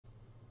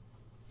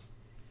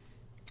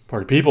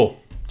Party people,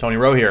 Tony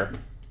Rowe here.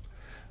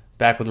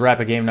 Back with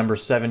rapid game number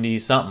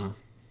 70-something.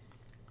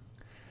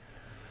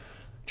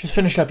 Just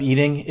finished up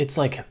eating. It's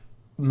like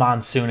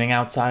monsooning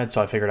outside,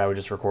 so I figured I would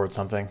just record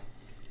something.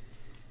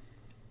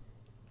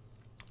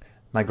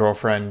 My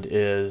girlfriend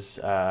is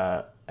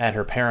at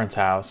her parents'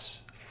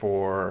 house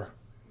for,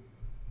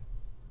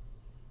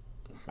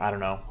 I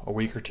don't know, a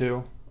week or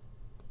two.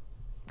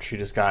 She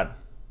just got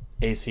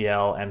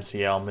ACL,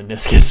 MCL,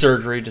 meniscus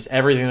surgery, just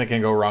everything that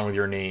can go wrong with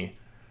your knee.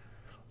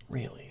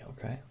 Really,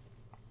 okay.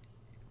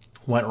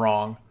 Went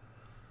wrong.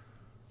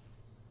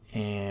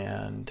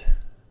 And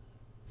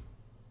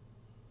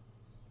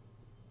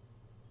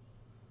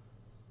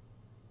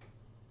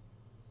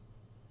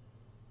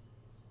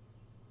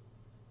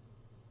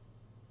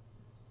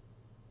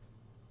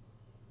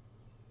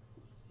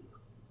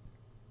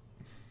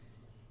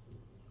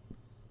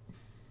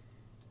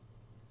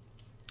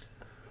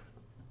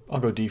I'll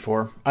go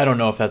d4. I don't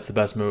know if that's the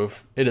best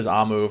move. It is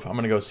a move. I'm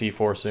going to go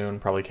c4 soon.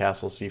 Probably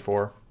castle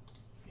c4.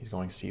 He's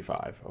going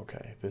c5.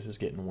 Okay, this is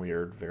getting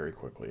weird very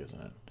quickly,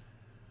 isn't it?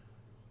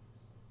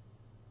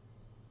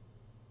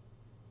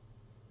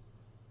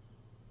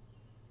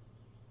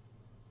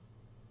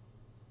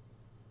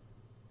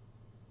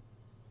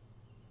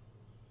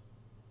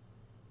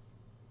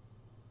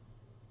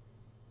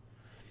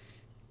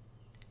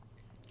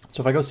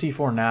 So if I go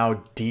c4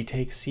 now, d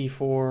takes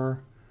c4,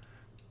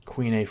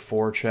 queen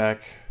a4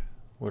 check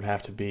would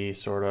have to be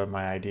sort of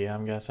my idea,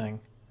 I'm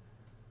guessing.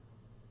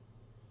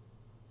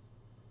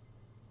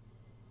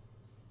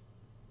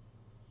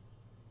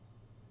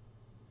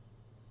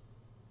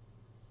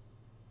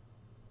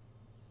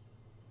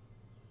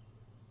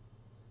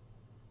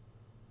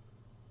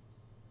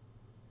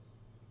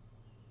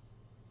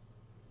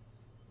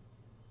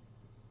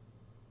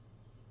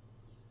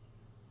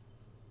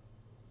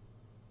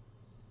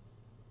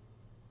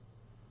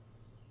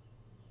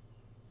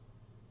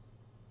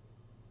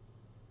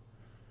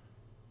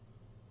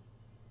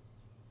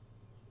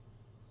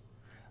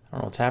 I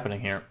don't know what's happening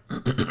here.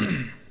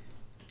 I'm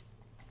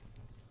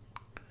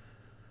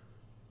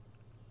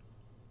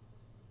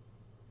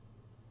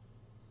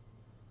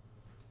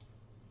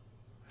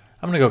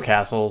going to go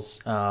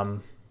castles. I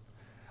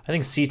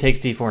think c takes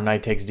d4,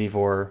 knight takes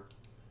d4,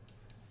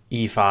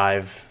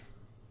 e5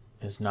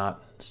 is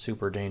not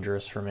super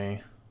dangerous for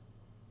me.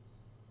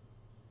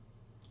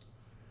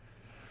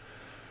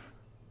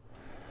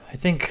 I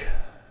think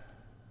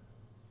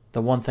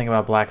the one thing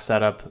about black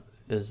setup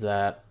is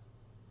that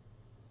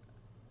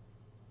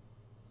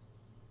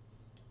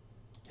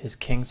his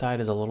king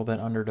side is a little bit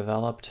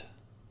underdeveloped.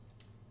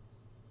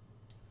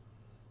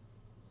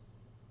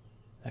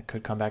 That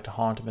could come back to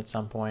haunt him at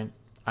some point.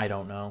 I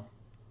don't know.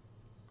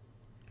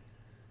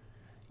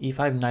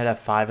 e5, knight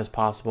f5 is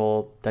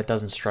possible. That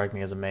doesn't strike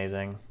me as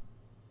amazing.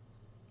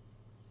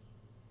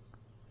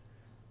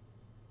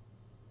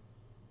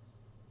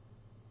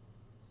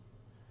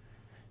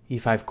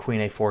 e5,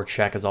 queen a4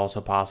 check is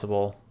also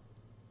possible.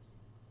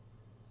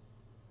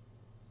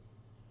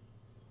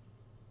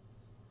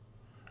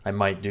 I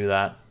might do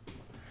that.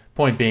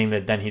 Point being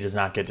that then he does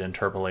not get to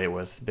interpolate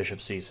with bishop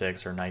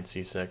c6 or knight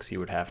c6. He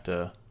would have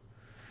to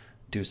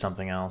do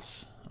something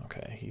else.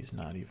 Okay, he's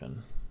not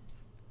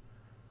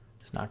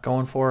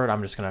going for it.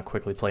 I'm just going to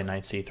quickly play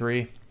knight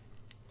c3.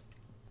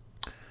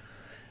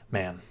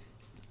 Man,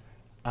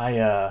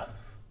 uh-huh.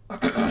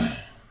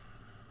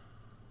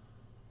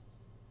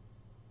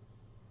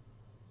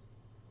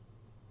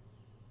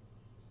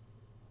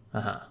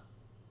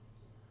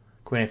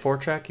 Queen a4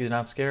 check, he's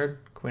not scared.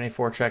 Queen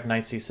a4 check,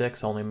 knight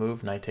c6, only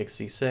move. Knight takes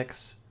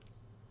c6.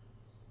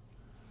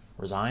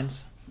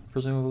 Resigns,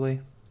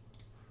 presumably.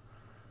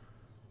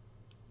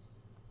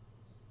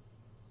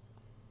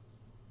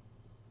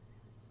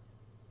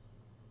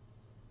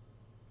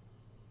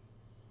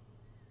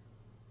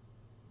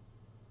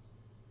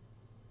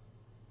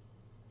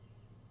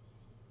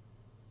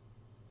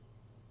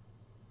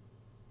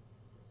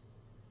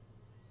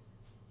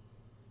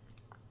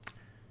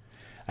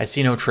 I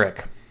see no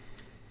trick.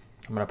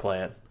 I'm going to play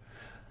it.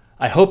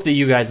 I hope that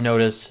you guys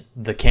notice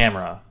the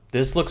camera.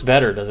 This looks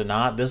better, does it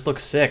not? This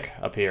looks sick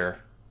up here.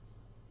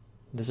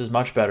 This is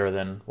much better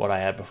than what I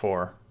had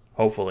before,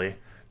 hopefully.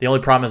 The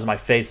only problem is my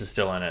face is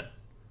still in it.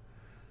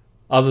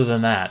 Other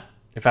than that,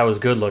 if I was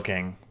good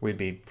looking, we'd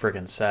be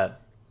freaking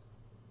set.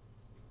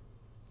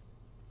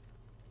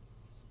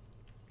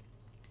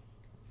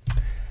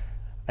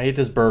 I ate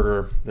this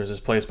burger. There's this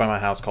place by my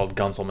house called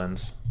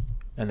Gunselman's,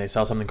 and they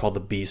sell something called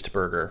the Beast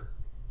Burger.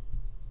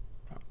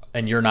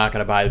 And you're not going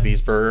to buy the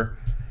Beast Burger?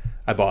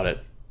 I bought it.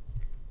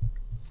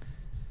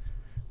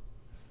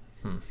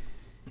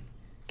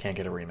 Can't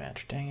get a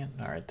rematch. Dang it.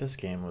 All right, this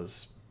game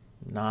was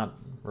not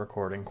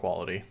recording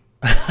quality.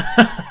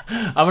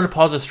 I'm going to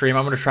pause the stream.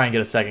 I'm going to try and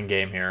get a second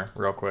game here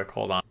real quick.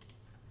 Hold on.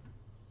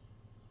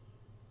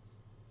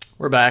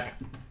 We're back.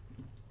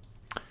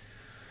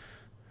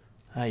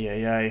 Ay,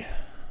 ay, ay.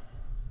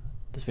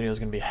 This video is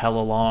going to be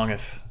hella long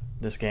if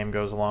this game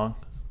goes long.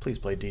 Please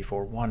play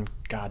d4 one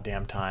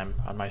goddamn time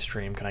on my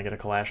stream. Can I get a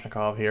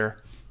Kalashnikov here?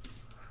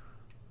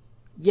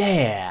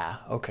 Yeah!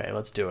 Okay,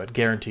 let's do it.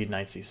 Guaranteed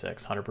knight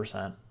c6,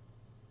 100%.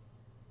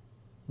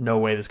 No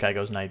way this guy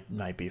goes knight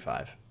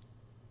b5.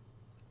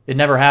 It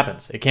never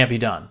happens. It can't be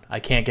done. I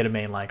can't get a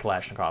mainline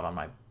Kalashnikov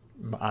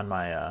on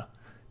my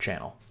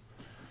channel.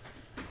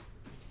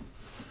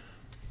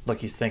 Look,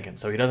 he's thinking.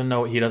 So he doesn't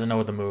know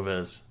what the move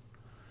is.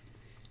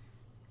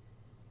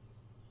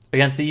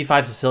 Against the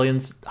e5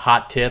 Sicilians,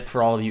 hot tip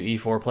for all of you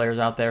e4 players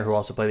out there who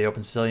also play the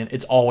open Sicilian,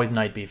 it's always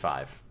knight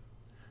b5.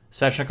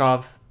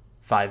 Sveshnikov,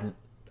 5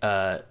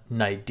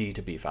 knight d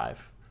to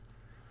b5.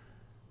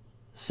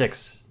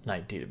 6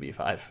 knight d to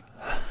b5.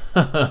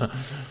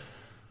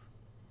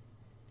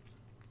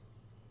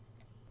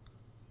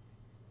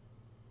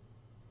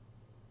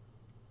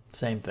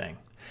 Same thing.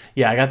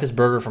 Yeah, I got this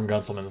burger from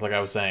Gunselman's, like I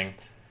was saying.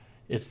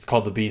 It's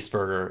called the Beast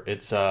Burger.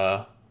 It's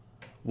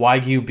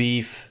Wagyu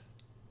beef,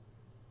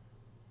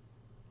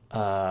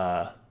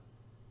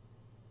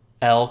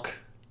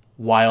 elk,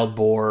 wild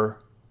boar,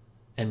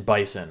 and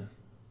bison.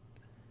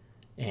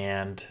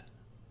 And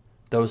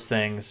those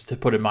things, to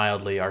put it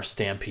mildly, are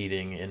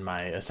stampeding in my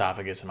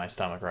esophagus and my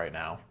stomach right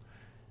now.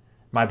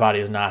 My body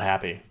is not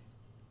happy.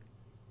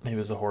 Maybe it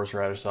was the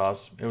horseradish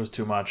sauce. It was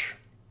too much.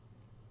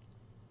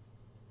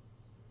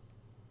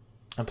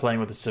 I'm playing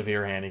with a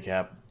severe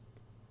handicap.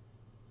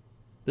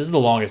 This is the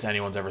longest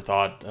anyone's ever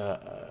thought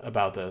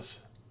about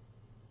this.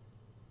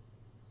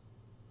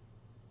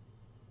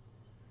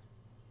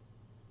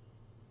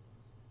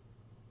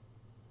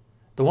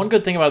 The one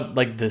good thing about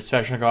like the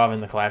Sveshnikov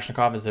and the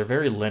Kalashnikov is they're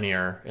very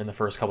linear in the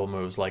first couple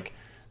moves. Like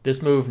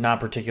this move, not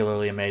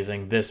particularly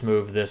amazing. This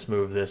move, this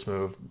move, this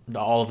move.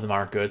 All of them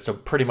aren't good. So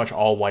pretty much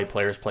all white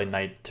players play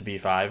knight to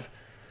b5.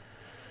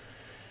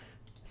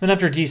 Then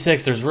after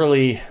d6, there's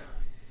really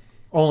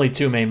only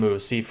two main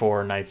moves: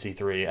 c4, knight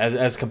c3.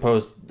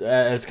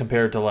 As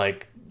compared to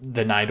like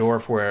the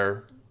Najdorf,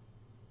 where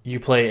you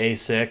play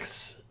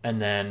a6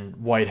 and then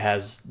white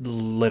has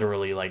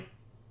literally like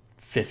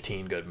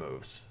 15 good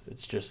moves.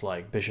 It's just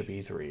like bishop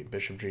e3,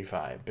 bishop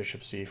g5,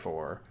 bishop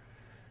c4,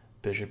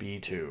 bishop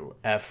e2,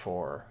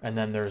 f4, and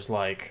then there's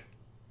like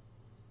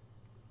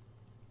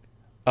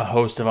a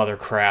host of other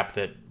crap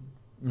that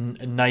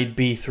knight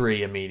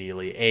b3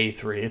 immediately,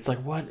 a3. It's like,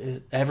 what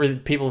is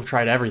people have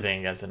tried everything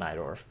against the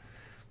Najdorf.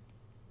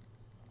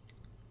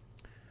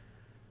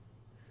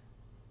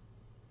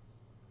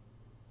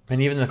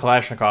 And even the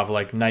Kalashnikov,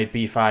 like knight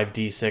b5,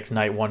 d6,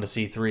 knight 1 to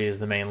c3 is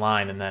the main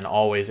line, and then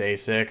always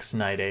a6,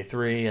 knight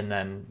a3, and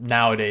then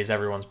nowadays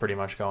everyone's pretty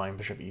much going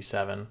bishop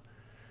e7.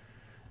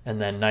 And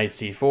then knight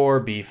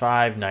c4,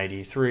 b5, knight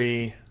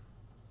e3,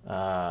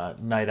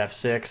 knight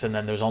f6, and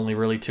then there's only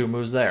really two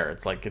moves there.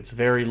 It's like, it's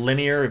very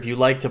linear. If you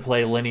like to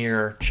play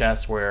linear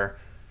chess where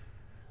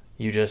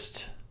you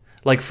just,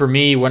 like for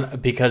me,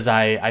 because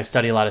I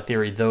study a lot of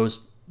theory,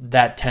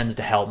 that tends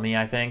to help me,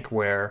 I think,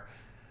 where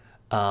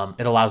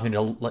it allows me to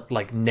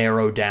like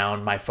narrow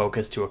down my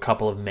focus to a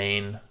couple of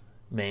main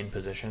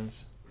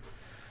positions.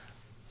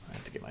 I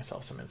have to get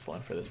myself some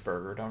insulin for this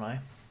burger, don't I?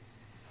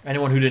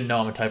 Anyone who didn't know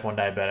I'm a type 1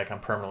 diabetic, I'm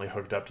permanently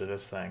hooked up to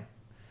this thing.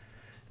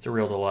 It's a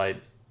real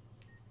delight.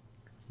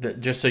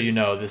 Just so you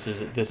know,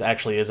 this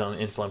actually is an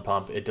insulin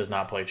pump. It does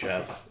not play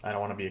chess. I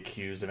don't want to be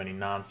accused of any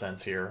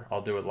nonsense here.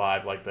 I'll do it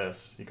live like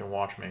this. You can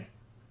watch me.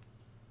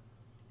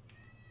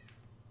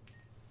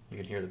 You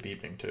can hear the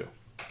beeping too.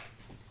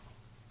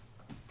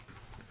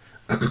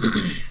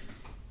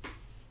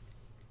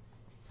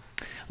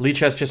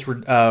 Lichess just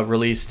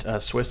released a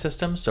Swiss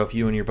system, so if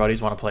you and your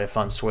buddies want to play a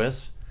fun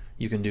Swiss,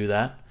 you can do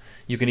that.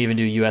 You can even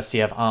do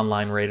USCF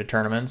online rated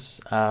tournaments,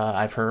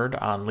 I've heard,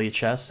 on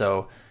Lichess.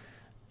 So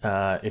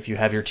if you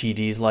have your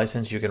TD's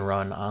license, you can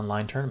run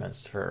online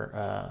tournaments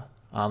for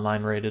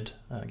online rated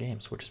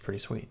games, which is pretty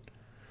sweet.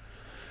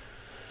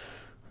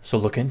 So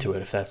look into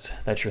it if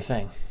that's your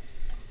thing.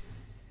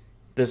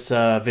 This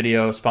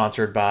video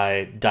sponsored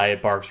by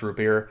Diet Barks Root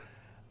Beer.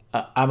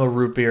 I'm a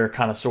root beer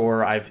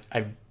connoisseur. I've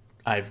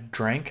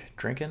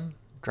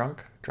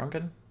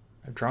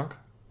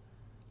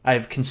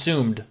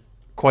consumed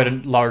quite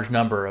a large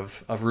number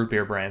of root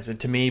beer brands, and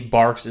to me,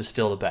 Barks is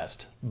still the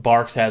best.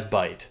 Barks has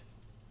bite.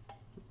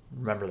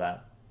 Remember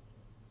that.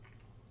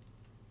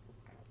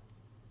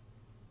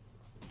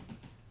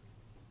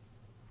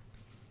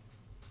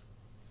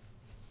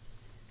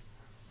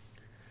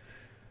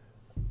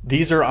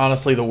 These are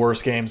honestly the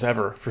worst games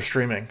ever for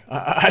streaming.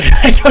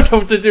 I don't know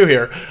what to do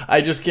here.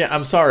 I just can't.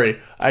 I'm sorry.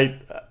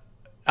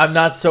 I'm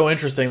not so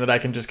interesting that I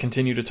can just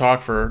continue to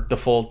talk for the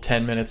full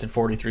 10 minutes and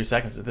 43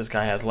 seconds that this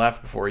guy has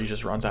left before he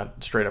just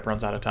straight up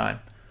runs out of time.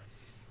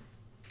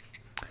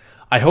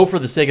 I hope for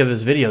the sake of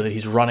this video that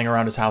he's running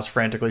around his house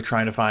frantically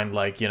trying to find,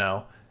 like, you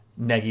know,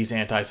 Negi's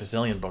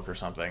Anti-Sicilian book or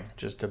something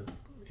just to,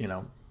 you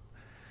know,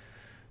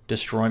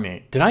 destroy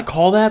me. Did I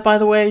call that, by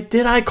the way?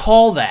 Did I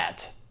call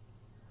that?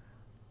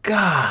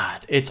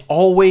 God, it's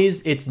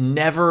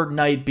never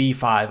knight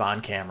b5 on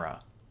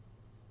camera.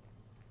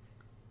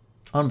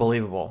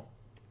 Unbelievable.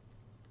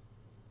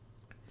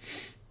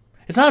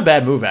 It's not a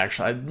bad move,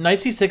 actually. Knight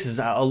c6 is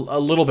a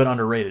little bit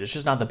underrated. It's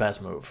just not the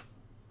best move.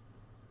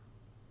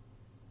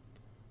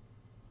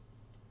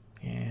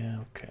 Yeah,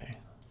 okay.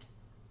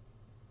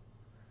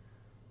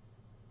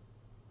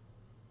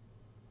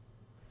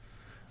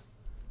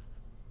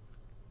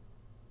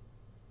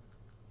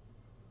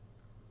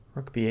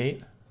 Rook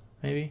b8,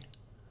 maybe?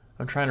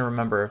 I'm trying to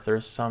remember if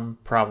there's some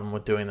problem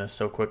with doing this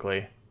so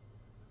quickly.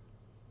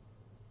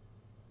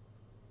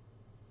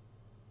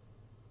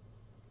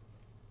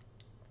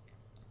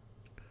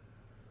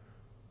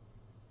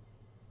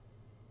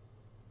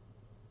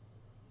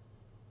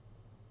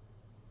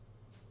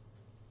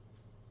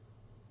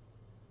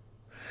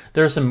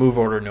 There are some move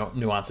order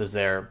nuances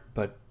there,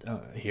 but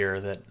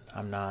here that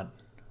I'm not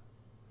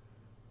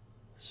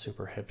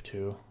super hip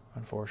to,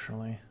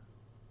 unfortunately.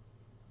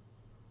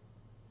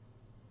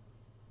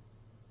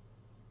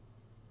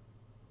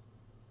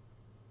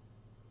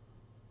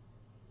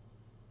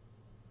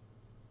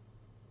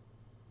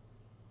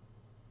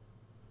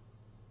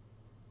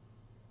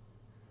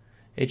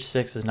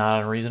 H6 is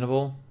not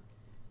unreasonable.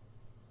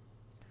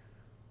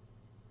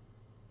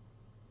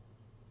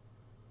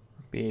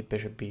 B8,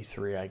 bishop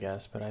b3, I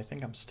guess, but I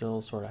think I'm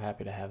still sort of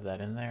happy to have that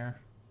in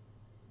there.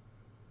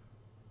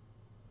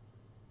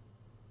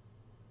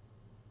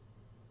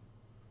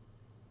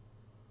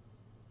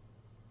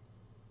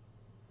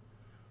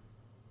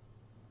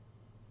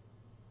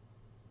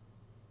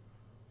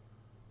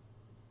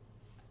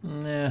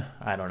 Nah,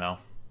 I don't know.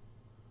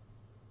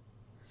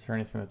 Is there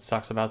anything that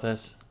sucks about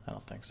this? I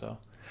don't think so.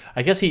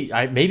 I guess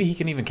maybe he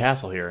can even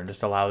castle here and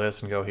just allow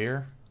this and go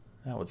here.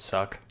 That would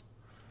suck.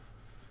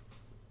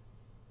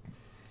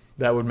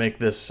 That would make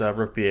this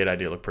rook b8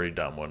 idea look pretty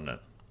dumb, wouldn't it?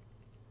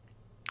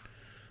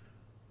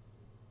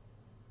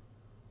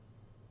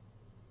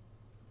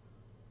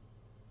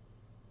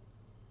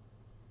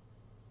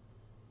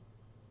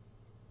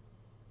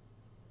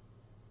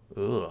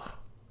 Ugh.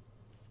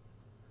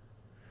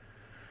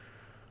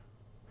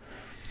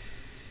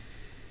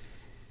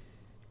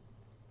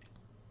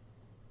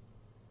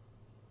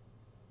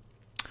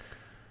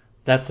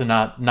 That's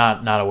not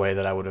a way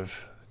that I would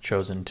have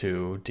chosen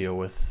to deal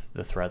with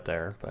the threat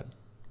there, but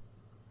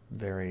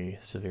very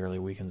severely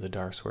weakens the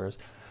dark squares.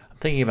 I'm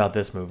thinking about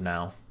this move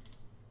now.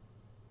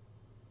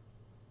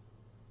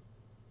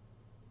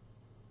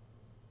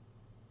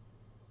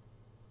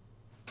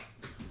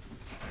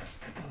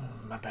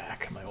 My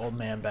back, my old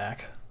man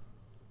back.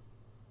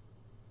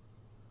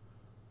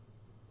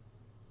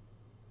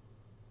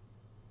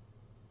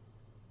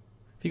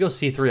 If you go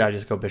c3, I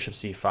just go bishop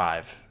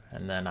c5.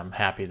 And then I'm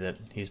happy that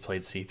he's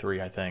played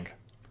c3, I think.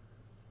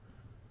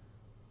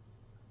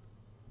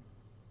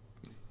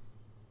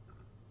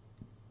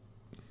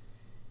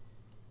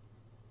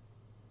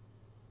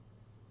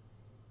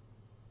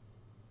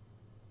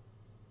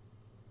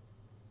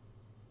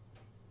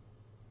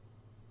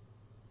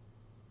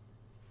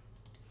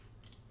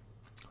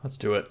 Let's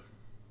do it.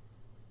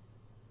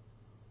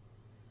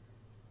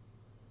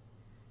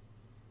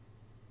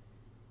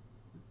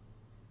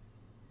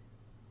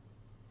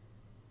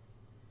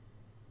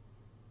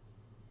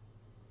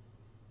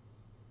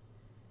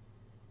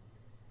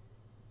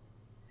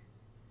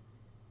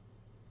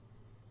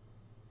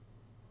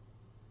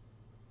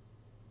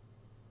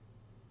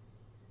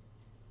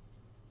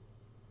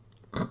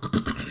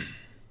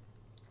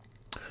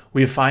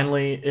 We've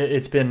finally,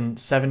 it's been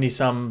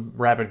 70-some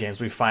rapid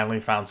games, we've finally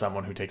found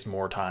someone who takes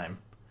more time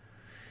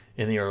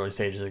in the early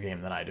stages of the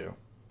game than I do.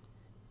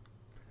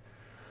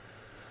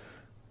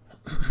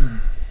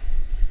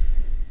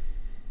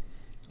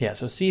 Yeah,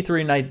 so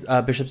c3,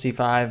 knight, bishop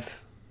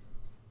c5,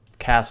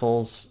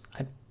 castles.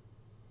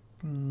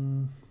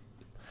 Yeah,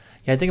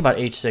 I think about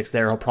h6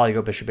 there. He'll probably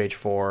go bishop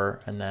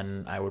h4, and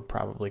then I would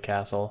probably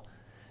castle.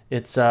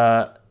 It's,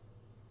 I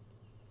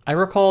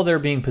recall there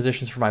being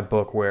positions for my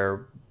book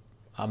where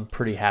I'm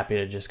pretty happy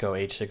to just go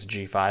h6,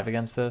 g5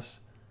 against this.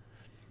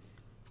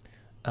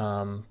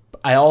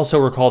 I also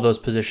recall those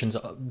positions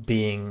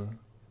being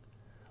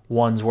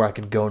ones where I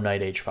could go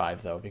knight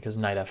h5, though, because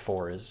knight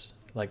f4 is,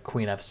 like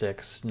queen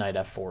f6, knight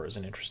f4 is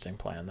an interesting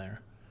plan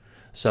there.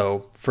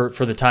 So for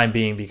the time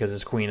being, because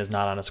his queen is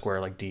not on a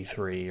square like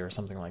d3 or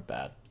something like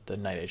that, the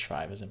knight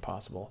h5 is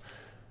impossible.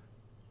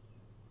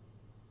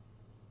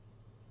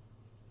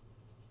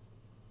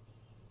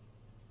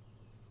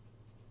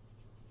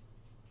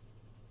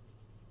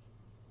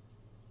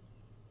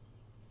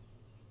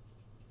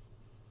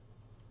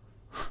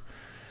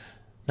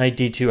 Knight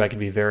d2, I could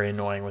be very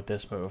annoying with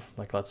this move.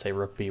 Like, let's say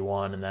rook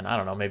b1, and then, I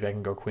don't know, maybe I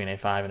can go queen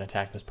a5 and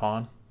attack this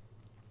pawn.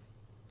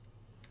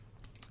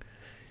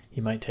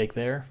 He might take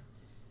there.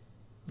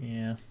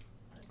 Yeah,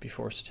 I'd be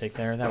forced to take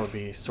there. That would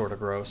be sort of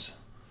gross.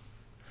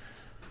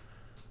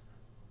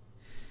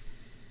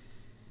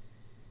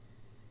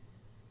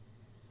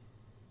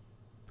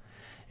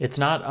 It's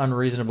not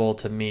unreasonable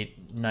to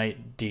meet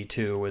knight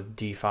d2 with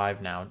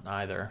d5 now,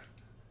 either.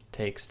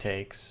 Takes,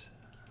 takes,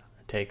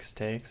 takes,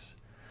 takes.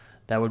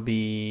 That would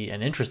be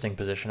an interesting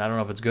position. I don't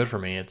know if it's good for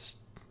me. It's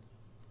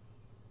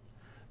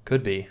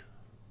could be.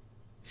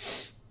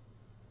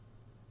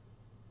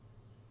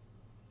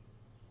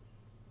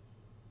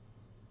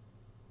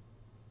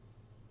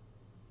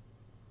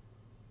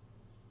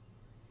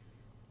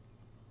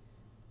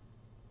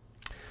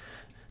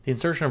 The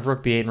insertion of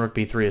rook b8 and rook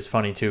b3 is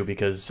funny too,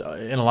 because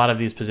in a lot of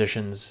these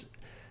positions,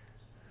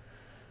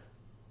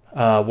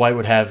 White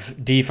would have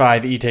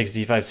d5, e takes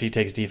d5, c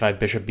takes d5,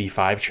 bishop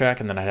b5 check,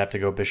 and then I'd have to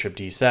go bishop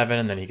d7,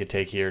 and then he could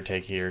take here,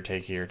 take here,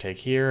 take here, take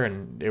here,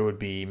 and it would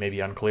be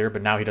maybe unclear,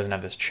 but now he doesn't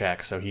have this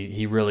check, so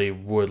he really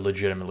would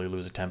legitimately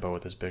lose a tempo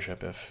with this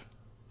bishop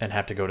and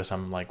have to go to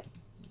some like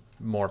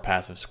more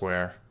passive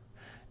square,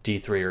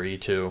 d3 or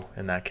e2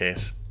 in that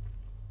case.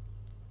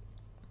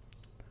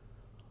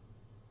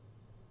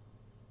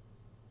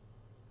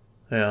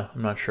 Yeah,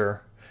 I'm not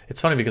sure. It's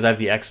funny because I have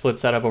the XSplit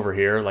setup over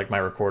here, like my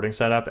recording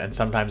setup, and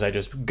sometimes I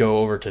just go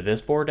over to this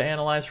board to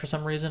analyze for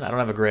some reason. I don't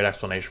have a great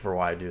explanation for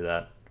why I do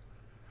that.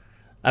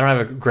 I don't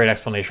have a great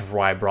explanation for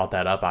why I brought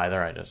that up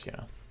either. I just,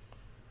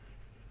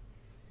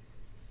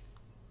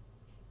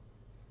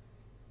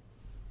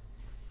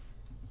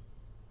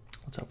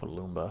 What's up with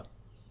LoomBaa?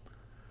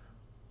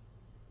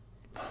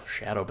 Oh,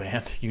 Shadow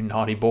Band, you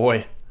naughty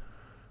boy.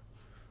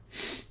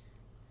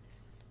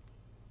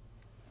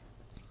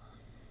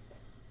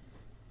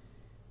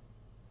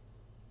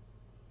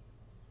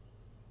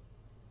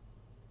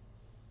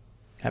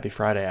 Happy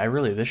Friday.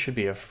 This should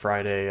be a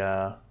Friday,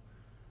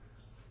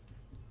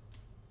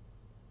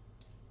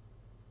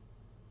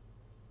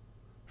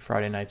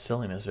 Friday night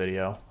silliness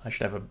video. I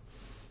should have a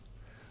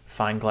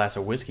fine glass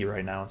of whiskey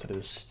right now instead of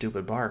this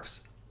stupid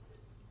Barks.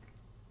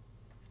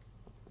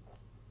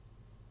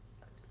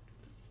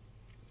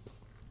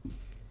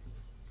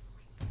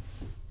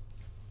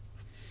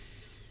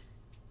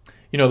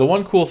 The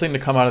one cool thing to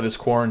come out of this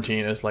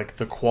quarantine is like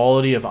the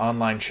quality of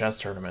online chess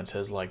tournaments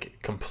has like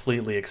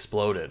completely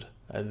exploded.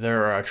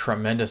 There are a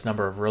tremendous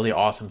number of really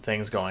awesome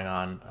things going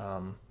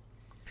on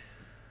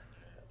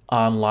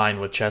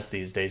online with chess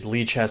these days.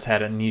 Lee Chess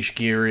had Anish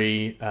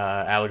Giri,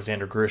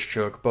 Alexander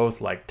Grishchuk,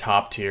 both like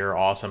top tier,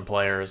 awesome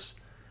players.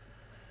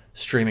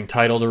 Streaming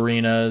titled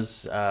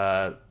arenas.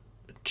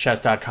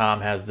 Chess.com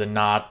has the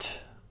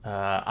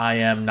I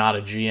Am Not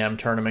a GM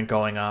tournament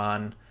going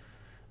on.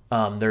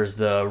 There's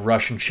the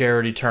Russian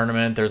charity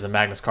tournament. There's the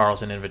Magnus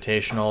Carlsen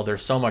Invitational.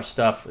 There's so much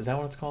stuff. Is that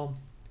what it's called?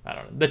 I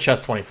don't know. The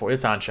Chess 24.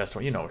 It's on Chess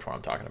 24. You know which one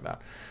I'm talking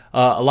about.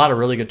 A lot of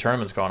really good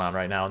tournaments going on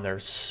right now, and they're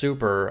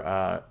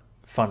super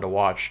fun to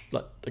watch.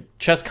 The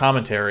chess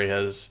commentary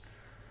has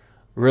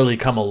really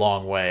come a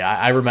long way.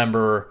 I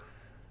remember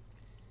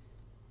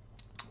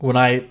when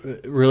I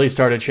really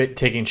started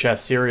taking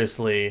chess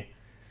seriously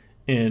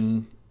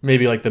in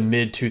maybe like the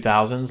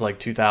mid-2000s, like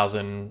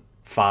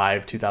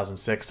 2005,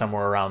 2006,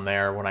 somewhere around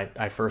there when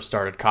I first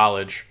started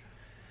college.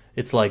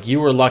 It's like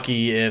you were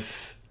lucky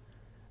if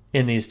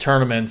in these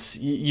tournaments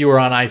you were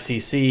on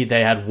ICC,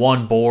 they had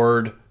one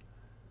board,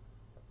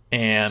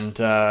 and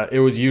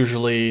it was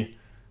usually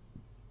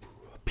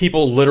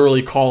people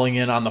literally calling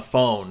in on the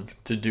phone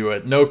to do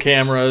it. No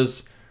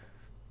cameras.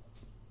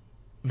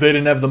 They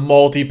didn't have the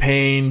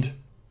multi-paned,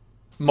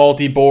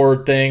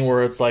 multi-board thing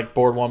where it's like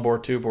board 1,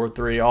 board 2, board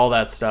 3, all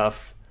that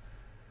stuff.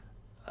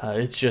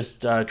 It's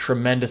just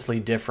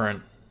tremendously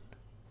different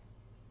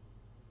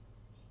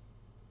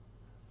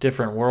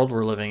world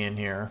we're living in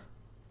here.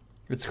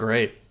 It's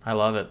great. I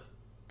love it.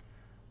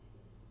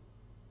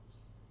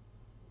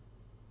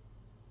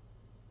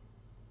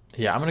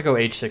 Yeah, I'm going to go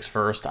h6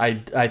 first.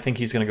 I think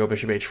he's going to go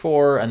bishop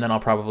h4, and then I'll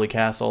probably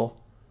castle.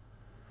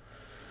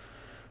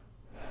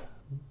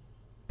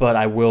 But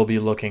I will be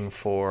looking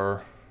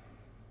for...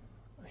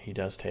 He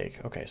does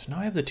take. Okay, so now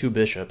I have the two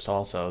bishops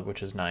also,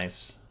 which is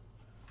nice.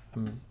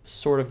 I'm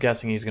sort of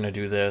guessing he's going to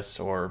do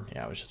this, or...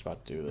 Yeah, I was just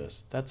about to do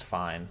this. That's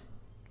fine.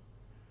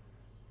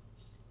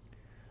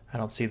 I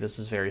don't see this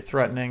as very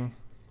threatening.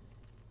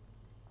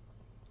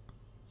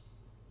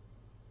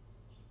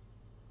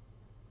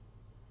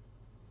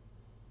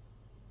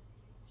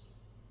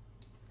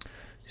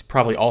 He's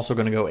probably also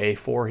going to go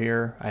a4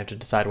 here. I have to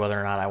decide whether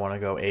or not I want to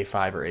go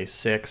a5 or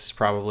a6,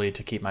 probably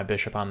to keep my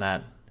bishop on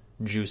that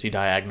juicy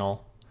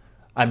diagonal.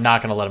 I'm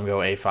not going to let him go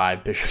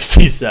a5, bishop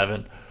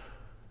c7.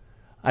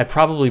 I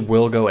probably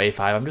will go a5.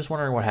 I'm just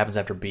wondering what happens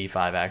after b5,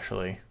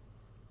 actually.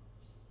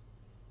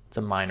 It's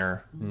a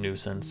minor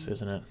nuisance,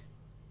 isn't it?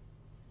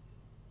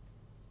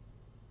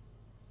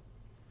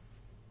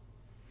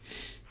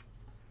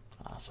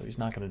 So he's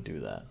not going to do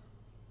that.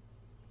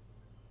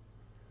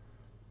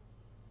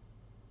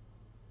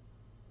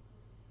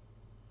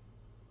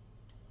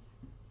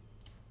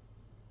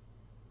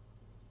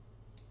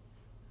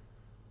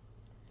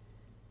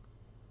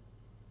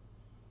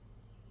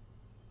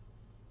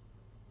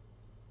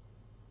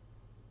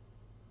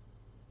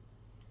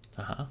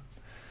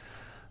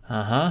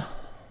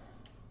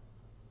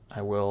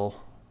 I will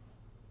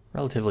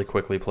relatively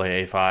quickly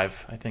play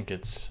a5. I think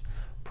it's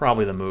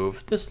probably the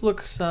move. This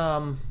looks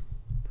kind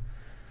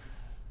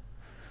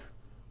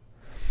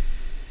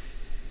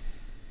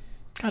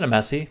of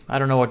messy. I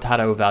don't know how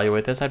to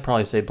evaluate this. I'd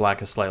probably say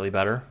black is slightly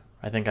better.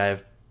 I think I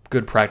have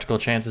good practical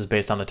chances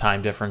based on the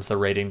time difference, the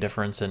rating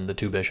difference, and the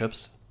two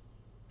bishops.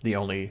 The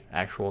only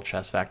actual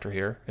chess factor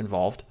here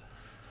involved.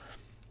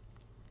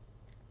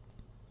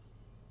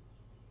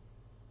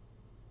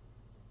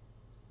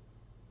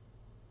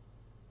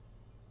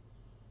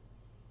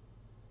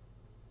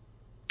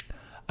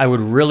 I would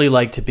really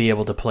like to be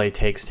able to play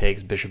takes,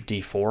 bishop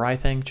d4, I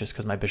think, just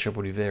because my bishop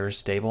would be very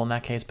stable in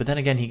that case. But then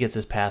again, he gets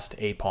his passed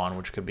a-pawn,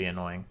 which could be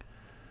annoying.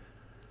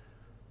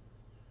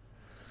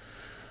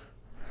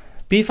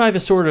 b5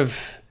 is sort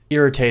of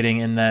irritating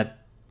in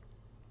that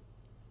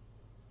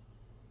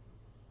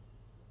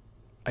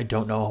I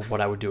don't know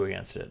what I would do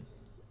against it.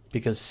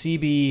 Because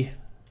cb,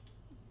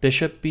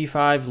 bishop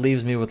b5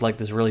 leaves me with like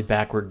this really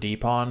backward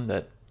d-pawn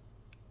that...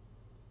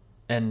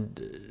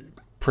 and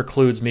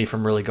precludes me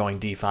from really going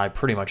d5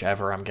 pretty much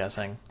ever, I'm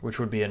guessing, which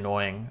would be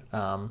annoying.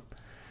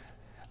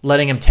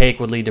 Letting him take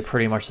would lead to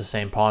pretty much the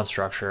same pawn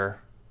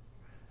structure,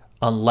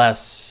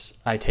 unless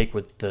I take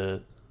with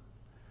the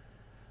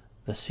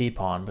c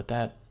pawn. But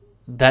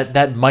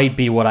that might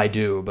be what I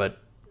do, but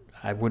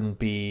I wouldn't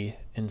be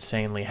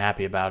insanely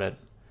happy about it.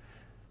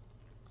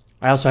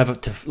 I also have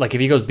to, like, if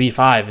he goes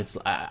b5,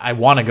 I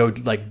want to go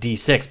like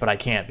d6, but I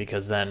can't,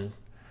 because then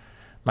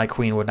my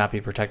queen would not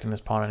be protecting this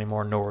pawn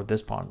anymore, nor would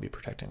this pawn be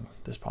protecting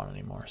this pawn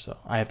anymore. So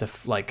I have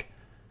to like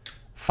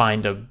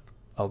find a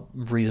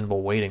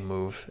reasonable waiting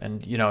move.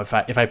 And you know, if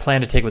I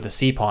plan to take with the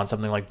c pawn,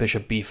 something like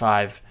bishop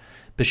b5,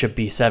 bishop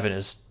b7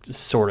 is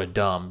sort of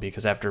dumb,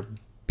 because after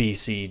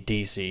bc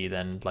dc,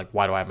 then like,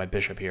 why do I have my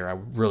bishop here? I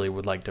really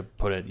would like to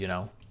put it, you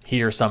know,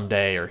 here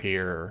someday, or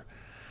here. Or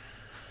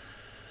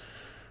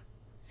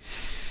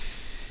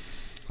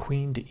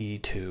queen to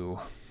e2.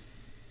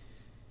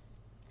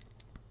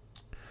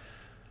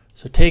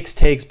 So takes,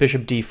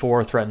 bishop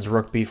d4, threatens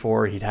rook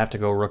b4. He'd have to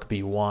go rook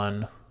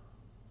b1.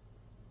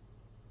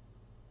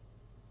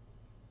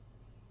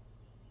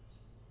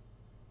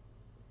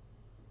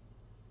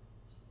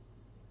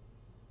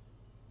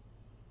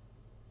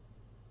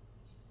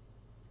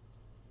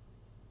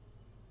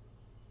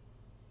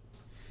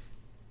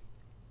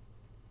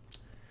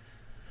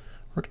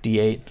 Rook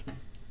d8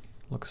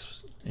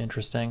 looks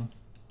interesting.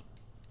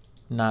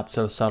 Not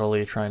so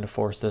subtly trying to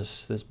force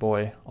this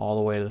boy all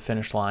the way to the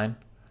finish line.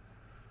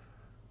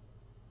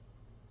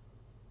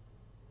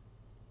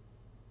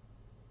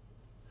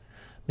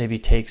 Maybe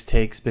takes,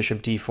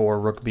 bishop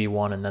d4, rook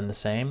b1, and then the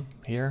same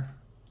here.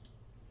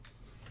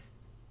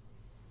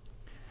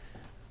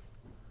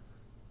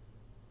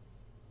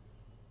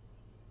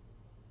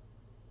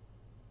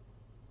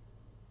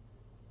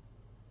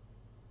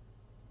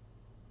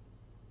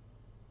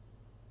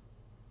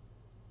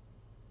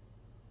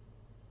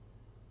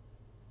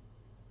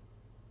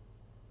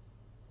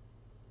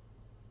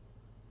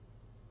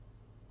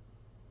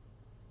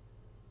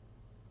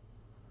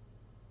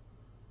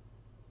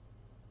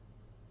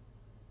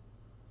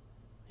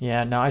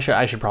 Yeah, no, I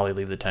should probably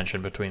leave the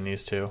tension between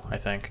these two, I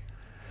think.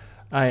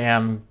 I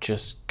am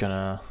just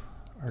gonna...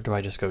 Or do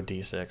I just go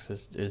d6?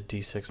 Is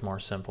d6 more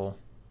simple?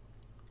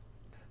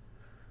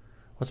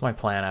 What's my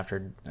plan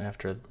after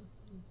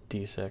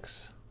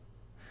d6?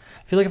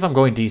 I feel like if I'm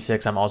going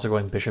d6, I'm also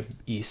going bishop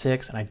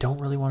e6, and I don't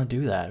really want to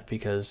do that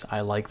because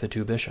I like the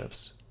two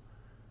bishops.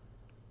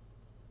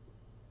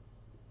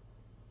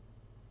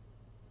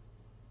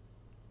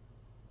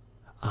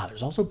 Ah,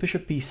 there's also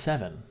bishop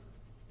b7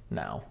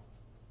 now,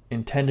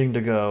 intending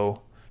to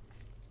go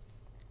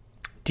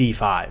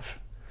d5.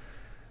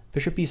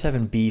 Bishop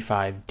b7,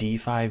 b5,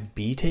 d5,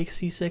 b takes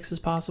c6 is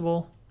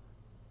possible.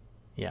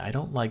 Yeah, I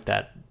don't like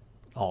that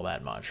all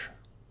that much.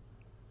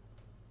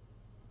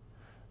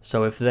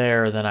 So if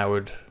there, then I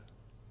would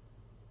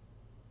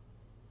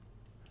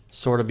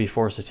sort of be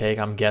forced to take.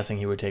 I'm guessing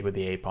he would take with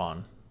the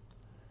a-pawn.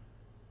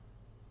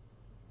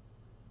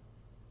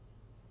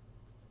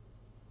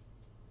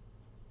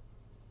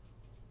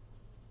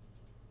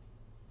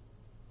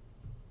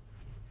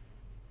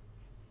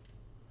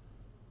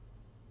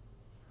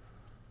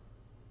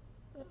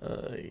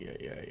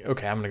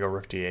 Okay, I'm going to go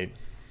rook d8.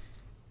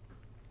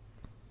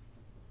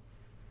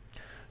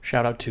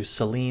 Shout out to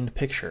Celine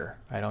Picture.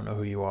 I don't know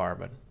who you are,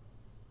 but...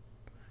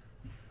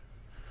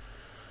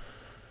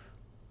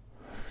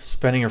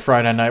 Spending your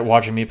Friday night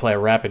watching me play a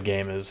rapid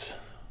game is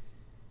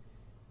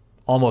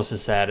almost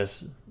as sad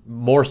as...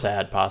 more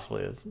sad,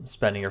 possibly, as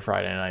spending your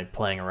Friday night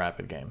playing a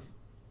rapid game.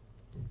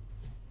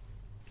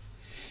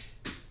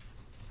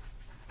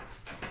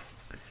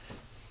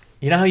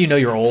 You know how you know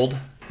you're old?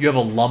 You have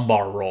a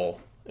lumbar roll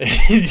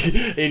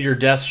in your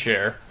desk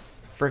chair.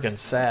 Freaking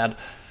sad.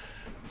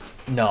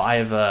 No, I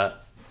have a...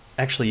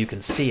 Actually, you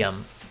can see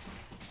them.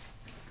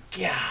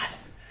 God.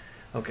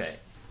 Okay.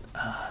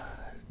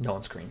 No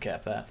one screen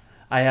cap that.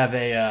 I have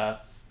a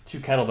 2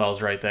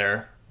 kettlebells right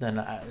there.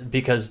 Then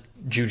because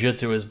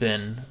jiu-jitsu has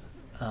been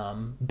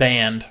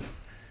banned,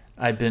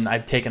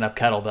 I've taken up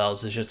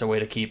kettlebells as just a way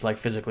to keep like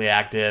physically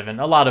active.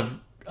 And a lot of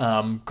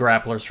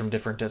grapplers from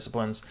different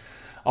disciplines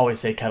always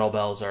say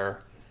kettlebells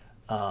are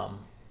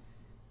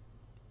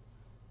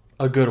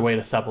a good way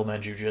to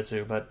supplement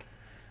jiu-jitsu, but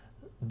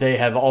they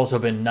have also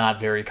been not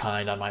very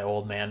kind on my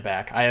old man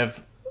back. I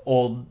have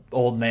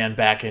old man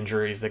back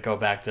injuries that go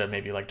back to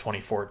maybe like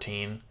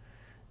 2014,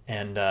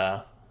 and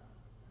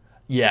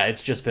yeah,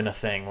 it's just been a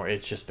thing where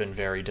it's just been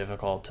very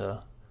difficult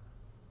to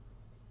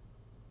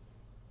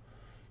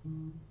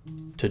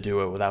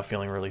do it without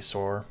feeling really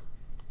sore.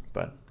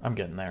 But I'm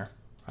getting there.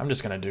 I'm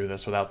just going to do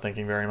this without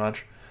thinking very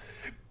much.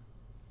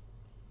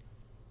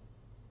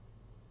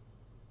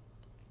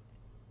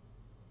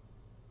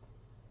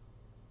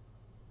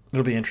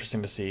 It'll be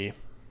interesting to see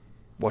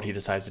what he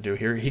decides to do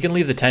here. He can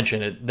leave the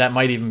tension. That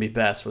might even be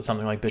best with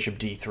something like bishop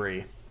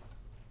d3.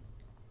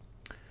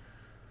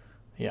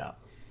 Yeah.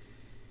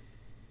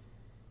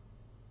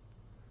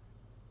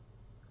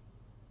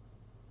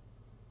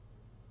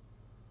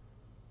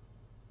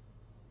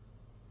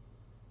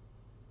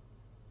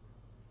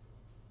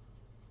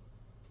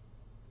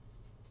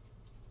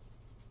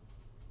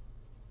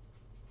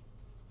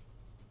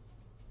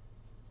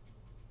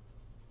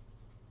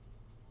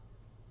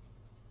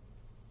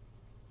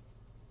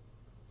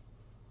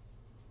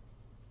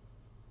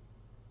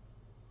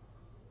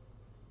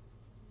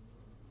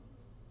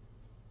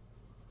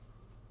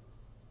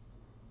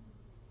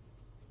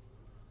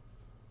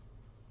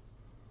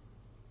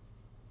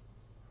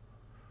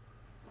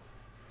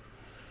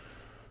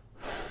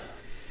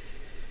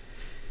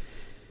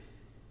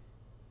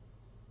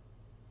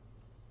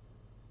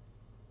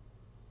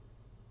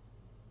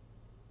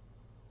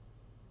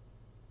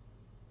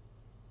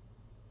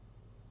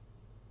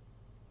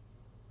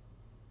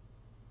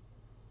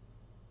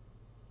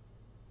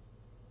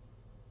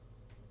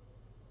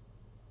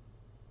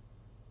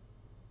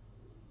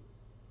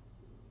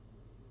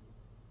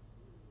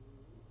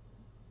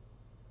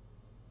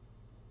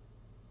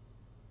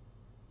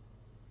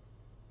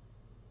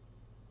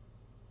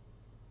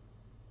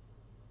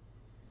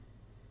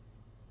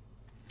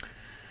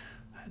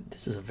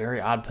 This is a very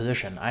odd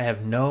position. I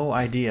have no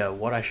idea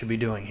what I should be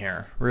doing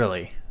here,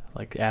 really.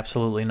 Like,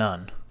 absolutely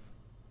none.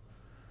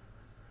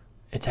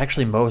 It's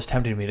actually most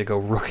tempting me to go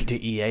rook to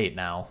e8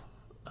 now.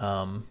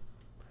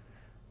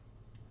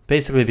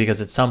 Basically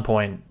because at some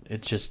point,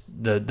 it's just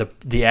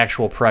the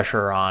actual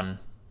pressure on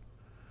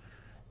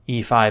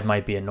e5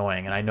 might be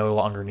annoying, and I no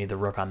longer need the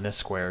rook on this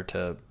square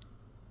to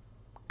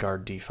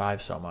guard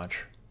d5 so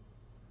much.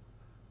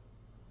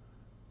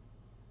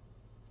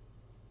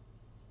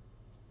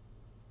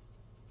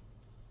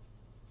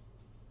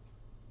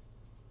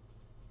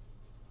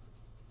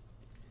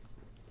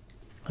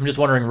 I'm just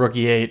wondering, rook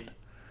e8,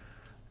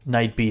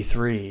 knight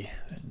b3,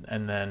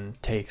 and then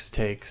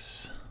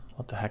takes.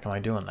 What the heck am I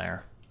doing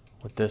there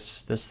with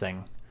this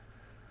thing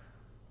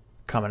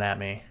coming at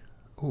me?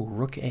 Ooh,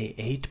 rook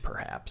a8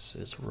 perhaps.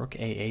 Is rook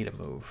a8 a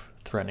move?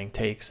 Threatening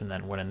takes and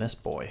then winning this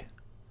boy.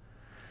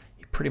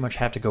 You pretty much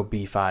have to go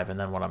b5, and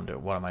then what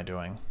am I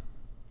doing?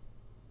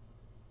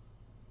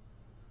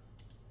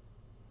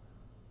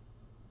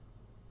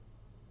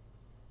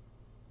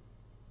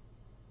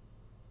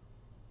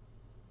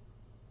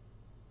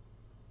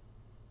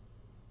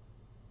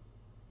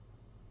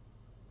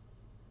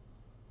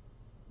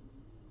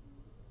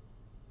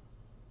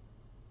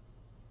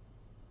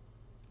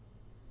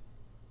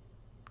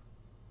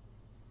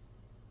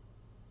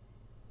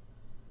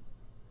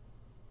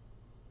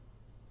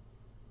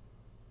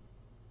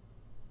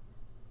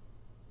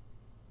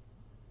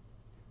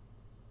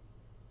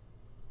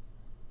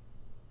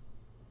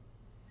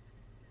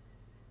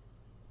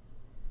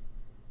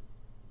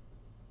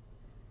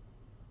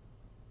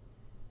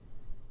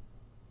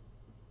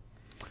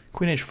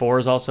 Queen h4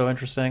 is also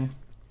interesting,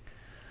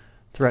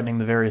 threatening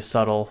the very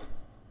subtle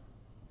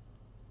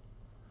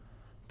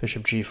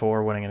bishop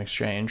g4, winning an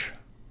exchange.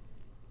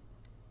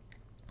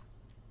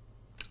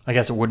 I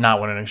guess it would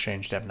not win an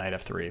exchange to have knight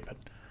f3, but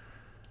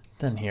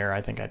then here I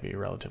think I'd be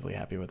relatively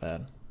happy with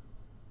that.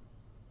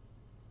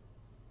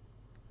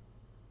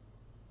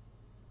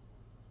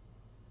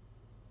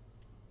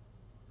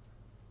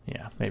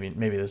 Yeah,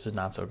 maybe this is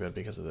not so good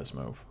because of this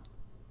move.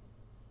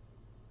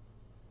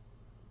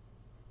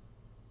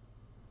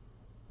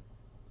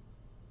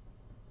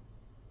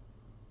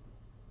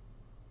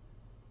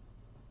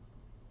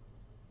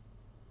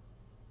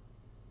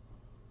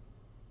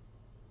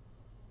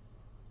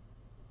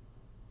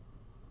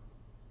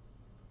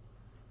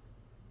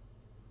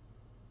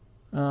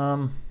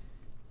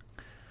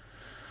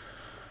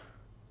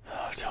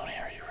 Oh, Tony,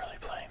 are you really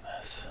playing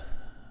this?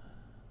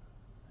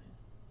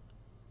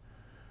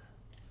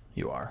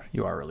 You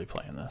are really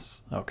playing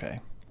this. Okay.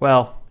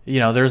 Well, you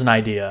know, there's an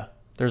idea.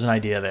 There's an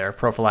idea there.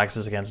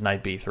 Prophylaxis against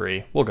knight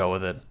b3. We'll go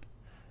with it.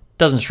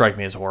 Doesn't strike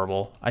me as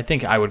horrible. I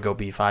think I would go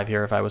b5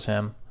 here if I was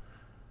him.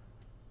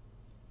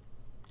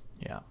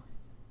 Yeah. I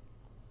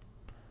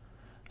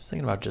was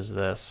thinking about just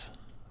this,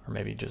 or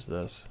maybe just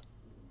this.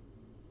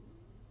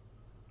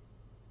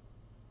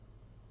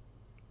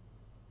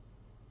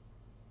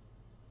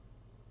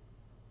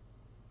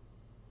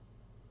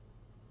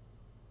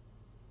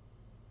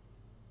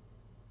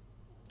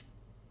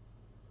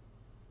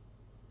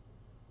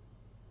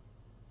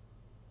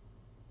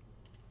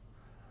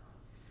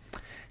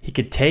 He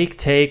could take,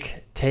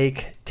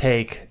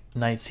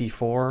 knight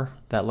c4.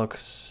 That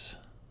looks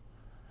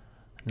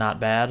not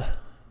bad.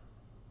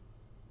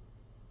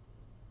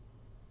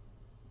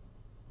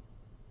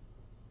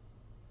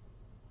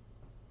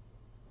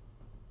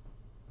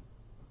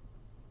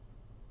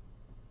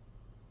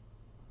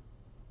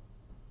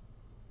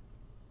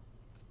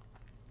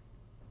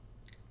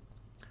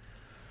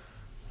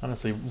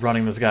 Honestly,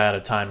 running this guy out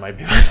of time might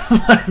be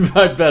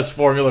my best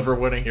formula for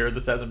winning here.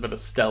 This hasn't been a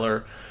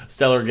stellar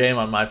game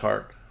on my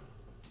part.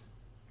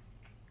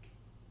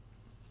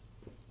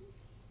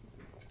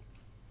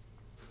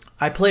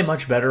 I play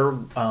much better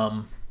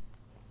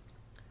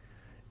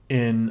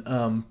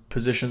in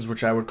positions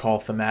which I would call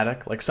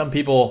thematic. Like, some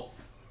people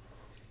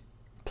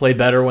play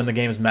better when the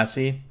game is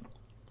messy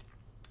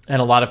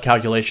and a lot of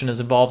calculation is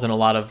involved and a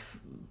lot of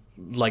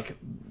like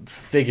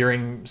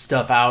figuring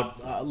stuff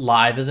out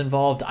live is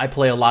involved. I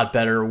play a lot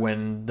better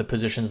when the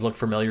positions look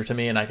familiar to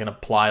me and I can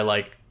apply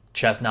like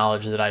chess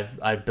knowledge that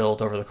I've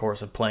built over the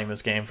course of playing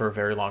this game for a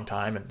very long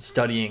time and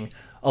studying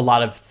a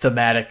lot of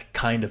thematic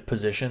kind of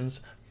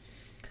positions.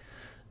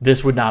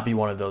 This would not be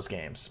one of those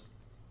games.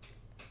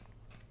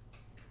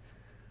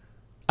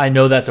 I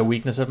know that's a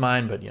weakness of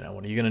mine, but you know,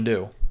 what are you going to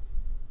do?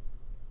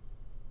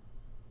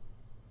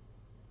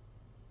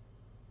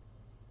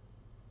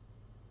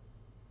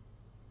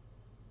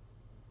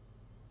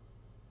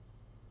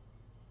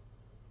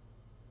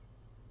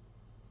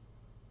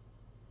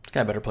 This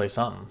guy better play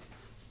something.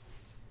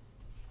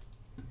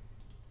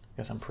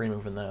 Guess I'm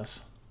pre-moving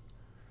this.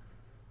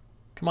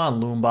 Come on,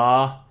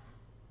 LoomBaa.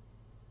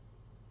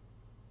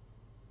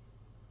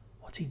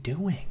 What's he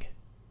doing?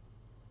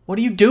 What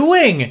are you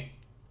doing?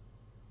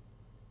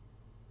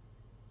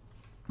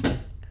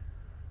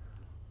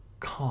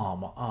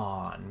 Come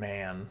on,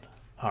 man.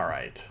 All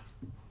right.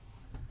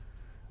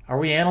 Are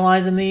we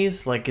analyzing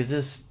these? Like, is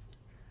this...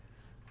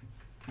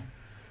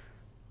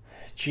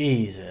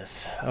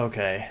 Jesus.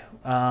 Okay.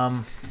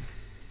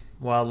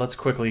 Well, let's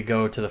quickly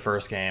go to the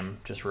first game,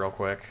 just real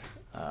quick.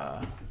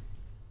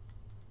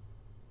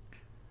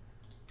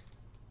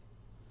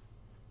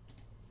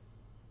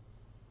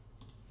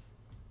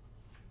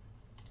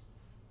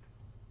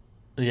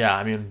 Yeah,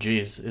 I mean,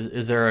 geez.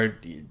 Is there a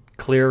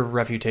clear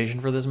refutation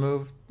for this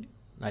move?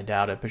 I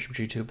doubt it. Bishop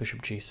g2,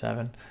 bishop g7. I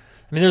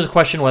mean, there's a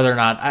question whether or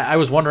not... I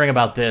was wondering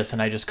about this,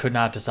 and I just could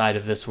not decide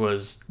if this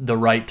was the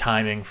right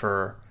timing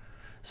for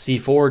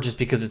c4, just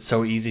because it's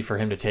so easy for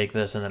him to take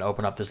this and then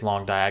open up this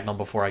long diagonal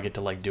before I get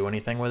to, like, do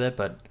anything with it.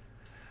 But,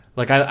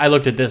 like, I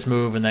looked at this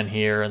move and then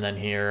here,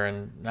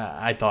 and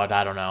I thought,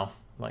 I don't know.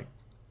 Like,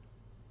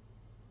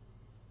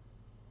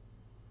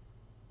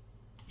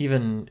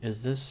 even...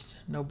 Is this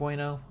no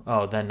bueno?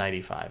 Oh, then knight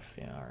e5.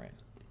 Yeah, all right.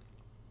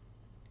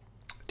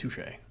 Touche.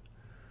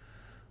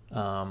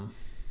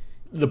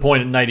 The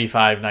point at knight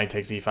e5, knight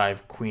takes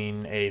e5,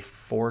 queen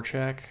a4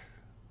 check,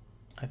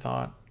 I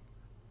thought.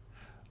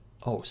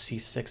 Oh,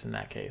 c6 in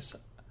that case.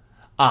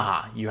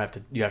 Aha, you have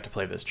to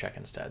play this check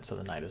instead, so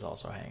the knight is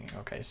also hanging.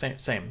 Okay,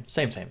 same.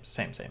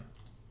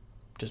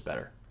 Just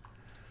better.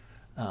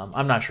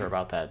 I'm not sure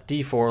about that.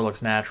 d4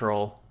 looks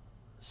natural.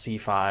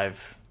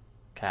 c5,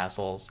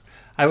 castles.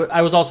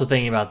 I was also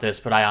thinking about this,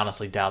 but I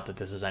honestly doubt that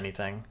this is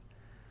anything.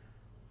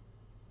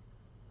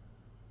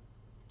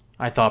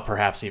 I thought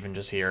perhaps even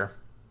just here.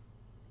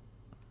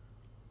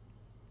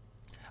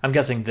 I'm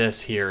guessing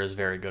this here is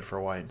very good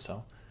for white,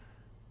 so...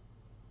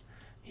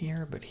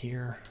 Here, but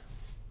here...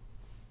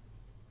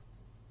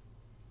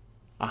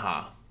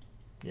 Aha.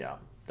 Yeah,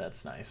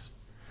 that's nice.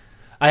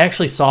 I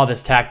actually saw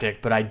this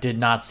tactic, but I did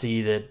not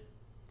see that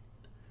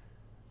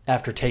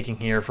after taking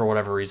here, for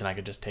whatever reason, I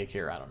could just take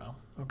here. I don't know.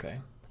 Okay.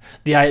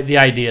 The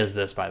idea is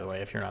this, by the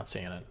way, if you're not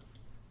seeing it.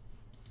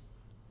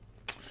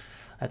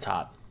 That's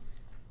hot.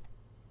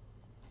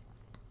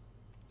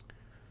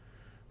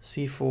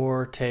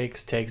 c4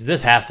 takes.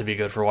 This has to be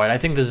good for white. I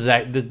think this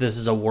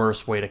is a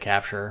worse way to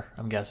capture,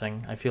 I'm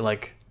guessing. I feel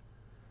like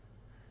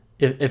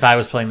if I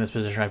was playing this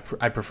position,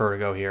 I'd prefer to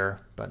go here,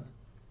 but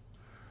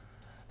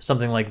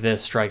something like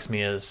this strikes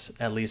me as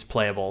at least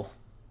playable.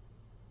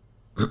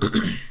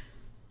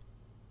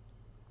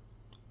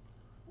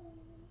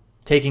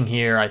 Taking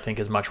here, I think,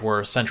 is much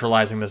worse.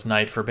 Centralizing this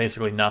knight for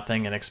basically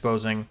nothing and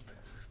exposing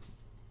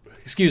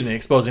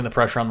the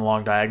pressure on the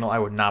long diagonal. I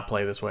would not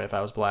play this way if I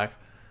was black.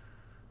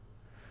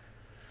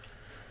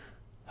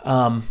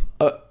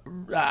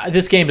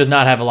 This game does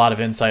not have a lot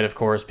of insight, of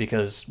course,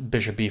 because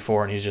bishop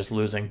b4 and he's just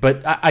losing.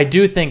 But I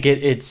do think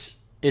it's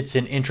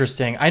an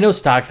interesting... I know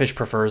Stockfish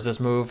prefers this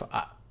move.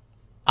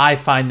 I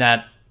find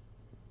that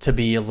to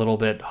be a little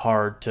bit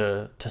hard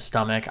to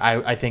stomach.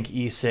 I think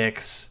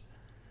e6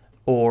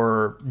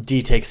 or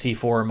d takes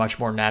c4 are much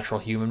more natural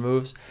human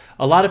moves.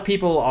 A lot of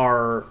people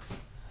are...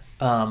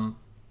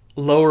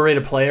 lower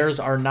rated players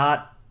are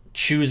not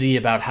choosy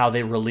about how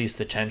they release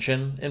the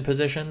tension in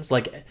positions.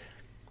 Like...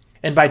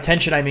 And by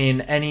tension, I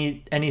mean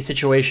any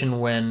situation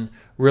when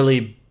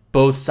really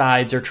both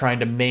sides are trying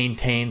to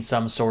maintain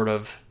some sort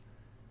of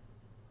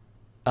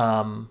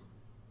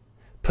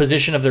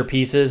position of their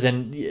pieces.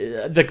 And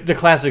the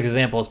classic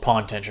example is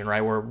pawn tension,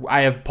 right? Where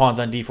I have pawns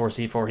on d4,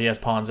 c4, he has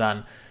pawns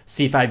on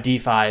c5,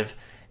 d5,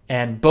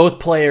 and both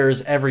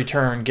players every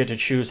turn get to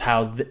choose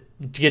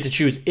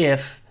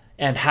if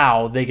and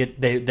how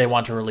they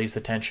want to release the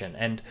tension.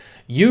 And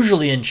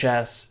usually in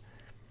chess,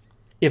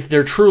 if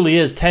there truly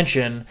is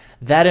tension,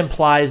 that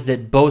implies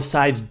that both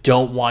sides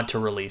don't want to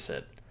release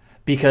it.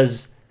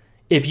 Because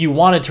if you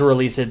wanted to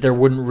release it, there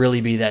wouldn't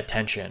really be that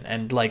tension.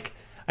 And like,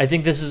 I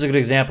think this is a good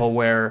example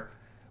where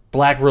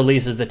black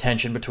releases the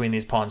tension between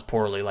these pawns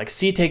poorly. Like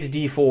c takes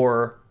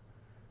d4,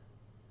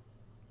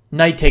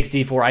 knight takes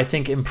d4, I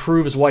think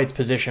improves white's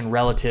position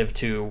relative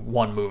to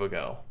one move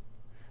ago.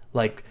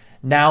 Like,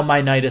 now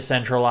my knight is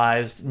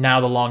centralized, now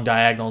the long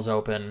diagonal's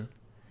open,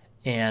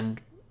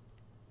 and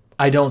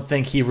I don't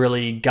think he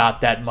really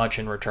got that much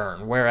in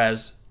return.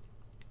 Whereas,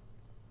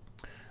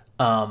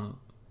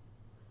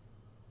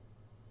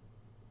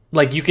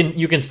 like, you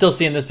can still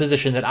see in this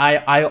position that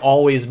I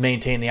always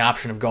maintain the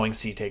option of going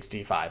c takes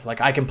d5. Like,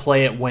 I can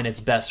play it when it's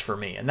best for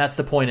me. And that's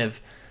the point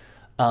of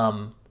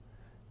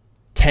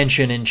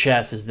tension in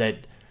chess, is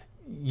that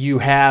you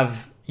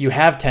have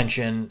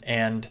tension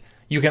and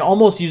you can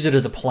almost use it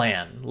as a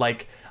plan.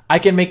 Like, I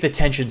can make the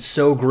tension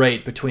so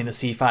great between the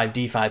c5,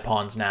 d5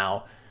 pawns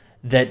now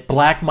that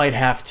black might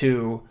have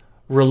to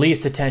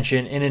release the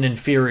tension in an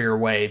inferior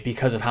way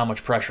because of how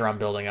much pressure I'm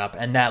building up,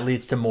 and that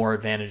leads to more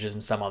advantages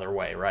in some other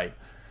way, right?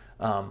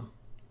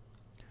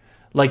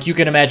 Like, you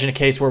can imagine a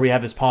case where we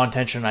have this pawn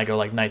tension and I go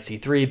like knight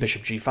c3,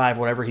 bishop g5,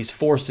 whatever. He's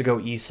forced to go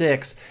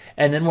e6,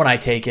 and then when I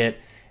take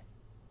it,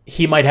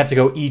 he might have to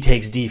go e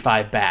takes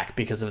d5 back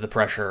because of the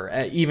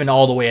pressure, even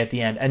all the way at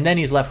the end, and then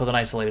he's left with an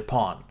isolated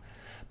pawn.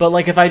 But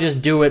like, if I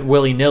just do it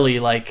willy-nilly,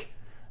 like,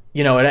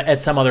 you know, at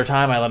some other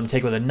time I let him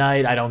take with a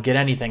knight, I don't get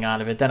anything out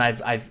of it, then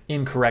I've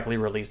incorrectly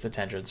released the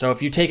tension. So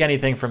if you take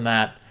anything from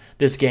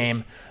this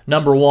game,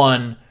 number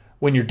one,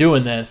 when you're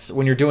doing this,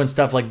 when you're doing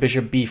stuff like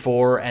bishop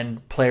b4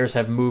 and players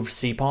have moved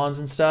c-pawns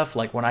and stuff,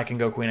 like when I can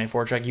go queen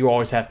a4 check, you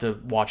always have to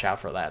watch out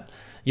for that.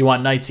 You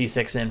want knight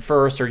c6 in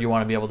first, or you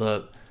want to be able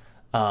to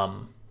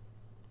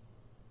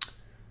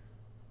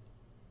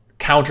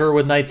counter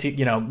with knight c,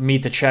 you know,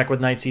 meet the check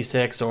with knight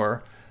c6,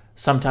 or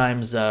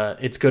sometimes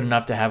it's good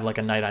enough to have like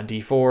a knight on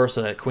d4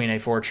 so that queen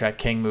a4 check,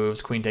 king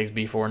moves, queen takes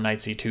b4, knight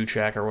c2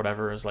 check, or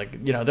whatever. Is like,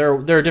 you know, there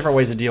are different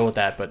ways to deal with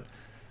that, but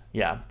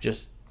yeah,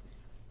 just...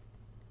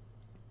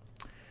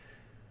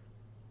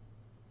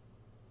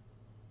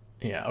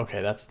 Yeah,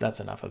 okay, that's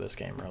enough of this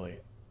game, really.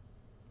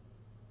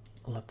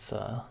 Let's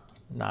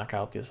knock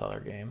out this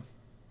other game.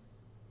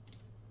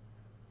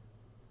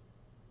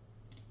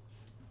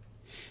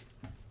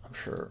 I'm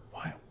sure...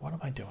 What am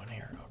I doing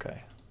here?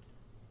 Okay.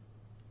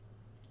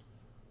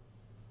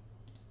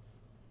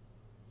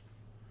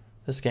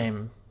 This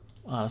game,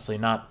 honestly,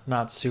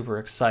 not super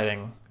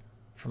exciting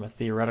from a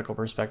theoretical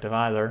perspective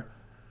either.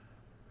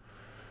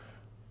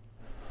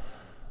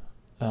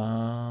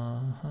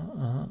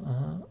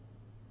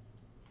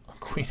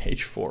 Queen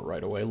h4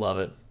 right away. Love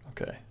it.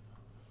 Okay.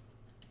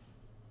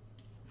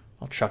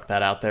 I'll chuck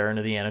that out there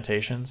into the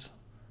annotations.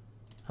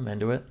 I'm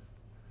into it.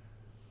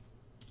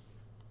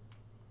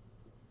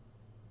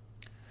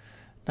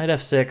 Knight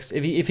f6.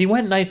 If he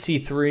went knight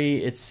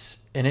c3, it's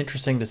an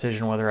interesting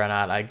decision whether or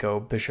not I go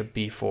bishop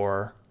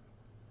b4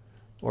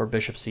 or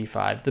bishop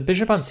c5. The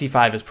bishop on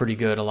c5 is pretty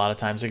good a lot of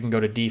times. It can go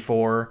to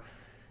d4,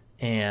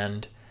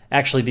 and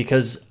actually,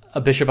 because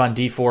a bishop on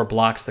d4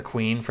 blocks the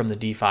queen from the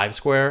d5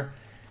 square,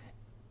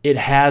 it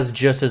has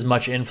just as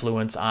much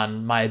influence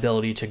on my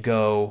ability to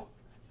go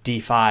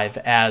d5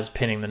 as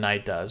pinning the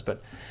knight does.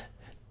 But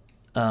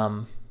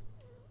going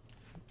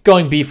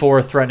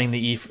b4, threatening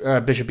the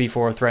bishop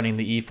b4, threatening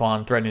the e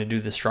pawn, threatening to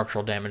do the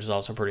structural damage is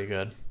also pretty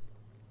good.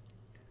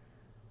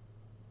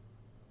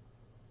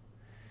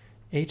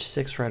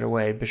 h6 right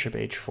away, bishop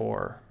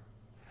h4.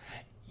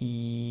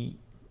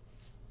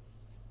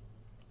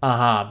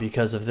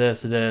 Because of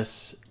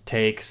this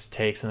takes,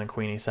 and then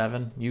queen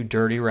e7. You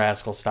dirty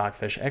rascal,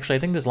 Stockfish. Actually, I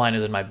think this line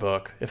is in my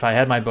book. If I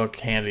had my book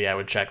handy, I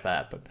would check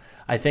that. But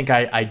I think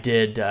I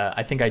did.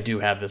 I think I do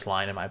have this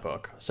line in my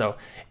book. So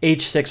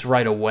h6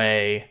 right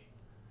away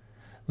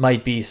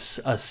might be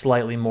a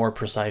slightly more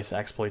precise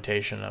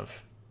exploitation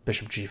of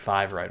bishop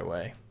g5 right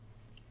away.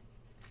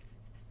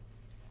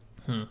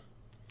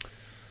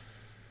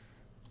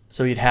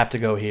 So you'd have to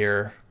go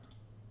here.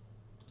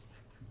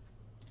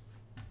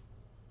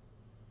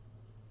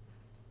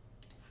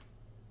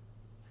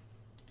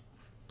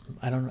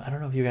 I don't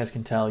know if you guys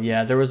can tell.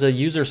 Yeah, there was a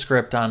user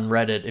script on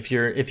Reddit. If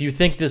you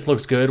think this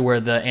looks good, where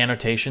the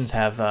annotations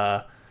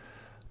have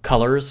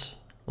colors,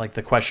 like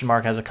the question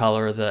mark has a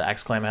color, the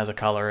exclam has a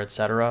color,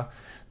 etc.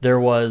 There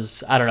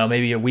was, I don't know,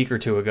 maybe a week or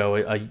two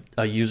ago,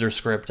 a user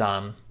script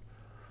on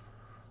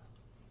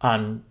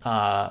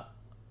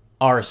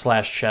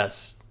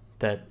r/chess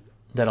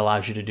that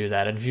allows you to do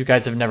that. And if you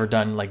guys have never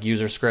done like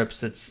user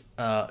scripts, it's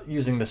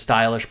using the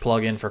Stylish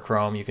plugin for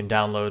Chrome. You can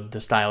download the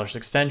Stylish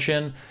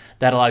extension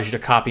that allows you to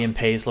copy and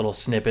paste little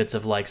snippets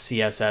of like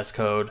CSS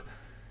code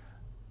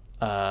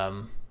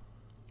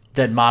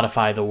that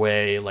modify the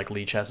way like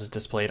Lichess is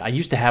displayed. I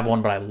used to have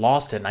one, but I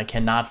lost it and I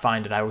cannot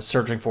find it. I was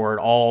searching for it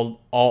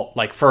all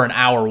like for an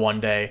hour one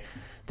day,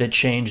 that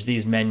changed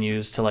these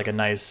menus to like a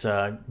nice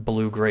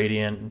blue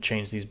gradient and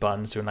changed these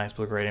buttons to a nice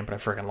blue gradient, but I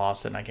freaking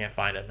lost it and I can't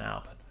find it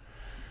now. But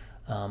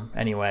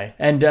anyway,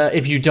 and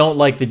if you don't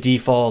like the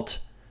default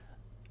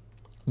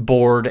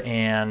board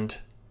and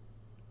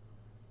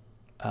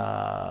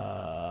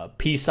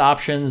piece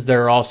options,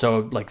 there are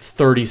also like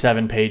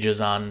 37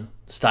 pages on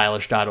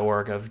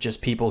stylish.org of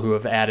just people who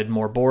have added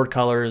more board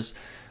colors,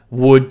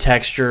 wood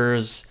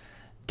textures,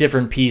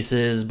 different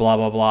pieces, blah,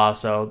 blah, blah.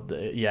 So,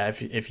 yeah,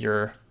 if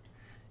you're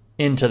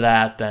into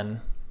that,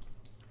 then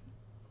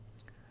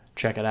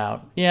check it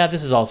out. Yeah,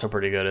 this is also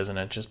pretty good, isn't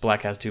it? Just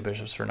black has 2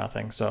 bishops for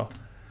nothing, so...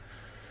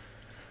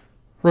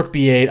 Rook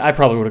b8, I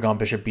probably would have gone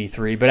bishop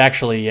b3, but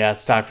actually, yeah,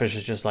 Stockfish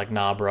is just like,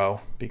 nah,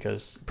 bro,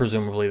 because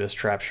presumably this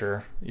traps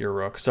your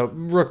rook. So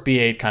rook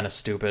b8, kind of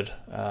stupid,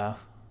 I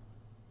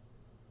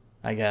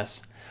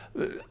guess.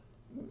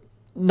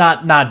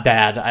 Not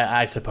bad,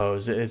 I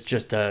suppose. It's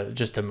just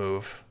a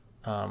move.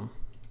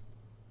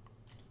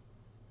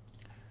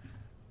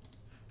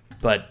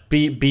 But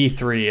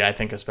b3, I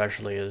think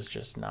especially, is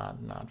just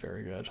not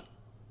very good.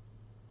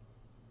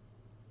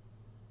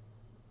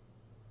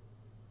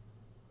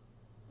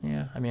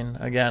 Yeah, I mean,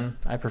 again,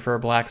 I prefer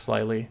black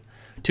slightly.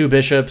 2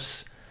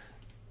 bishops,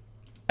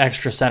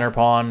 extra center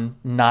pawn,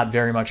 not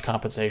very much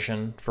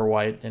compensation for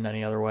white in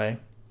any other way.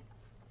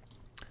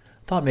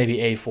 Thought maybe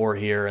a4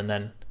 here and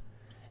then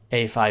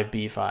a5,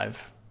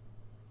 b5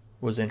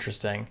 was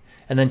interesting.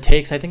 And then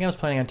takes, I think I was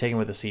planning on taking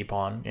with the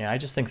c-pawn. Yeah, I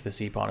just think the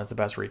c-pawn is the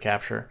best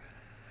recapture.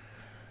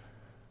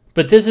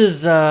 But this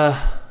is,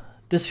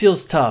 this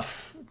feels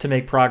tough to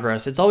make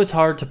progress. It's always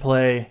hard to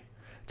play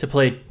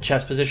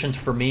chess positions,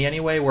 for me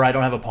anyway, where I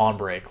don't have a pawn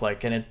break.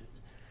 Like, and it,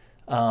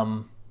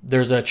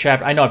 there's a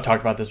chapter, I know I've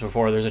talked about this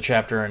before, there's a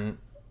chapter in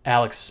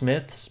Alex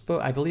Smith's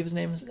book, I believe his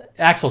name is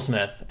Axel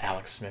Smith.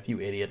 Alex Smith, you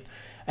idiot.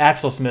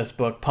 Axel Smith's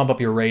book, Pump Up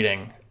Your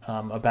Rating,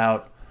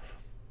 about,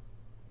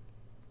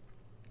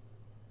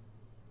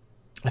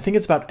 I think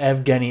it's about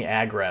Evgeny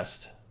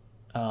Agrest,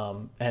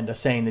 and a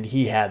saying that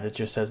he had that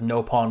just says,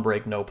 no pawn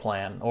break, no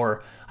plan.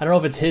 Or I don't know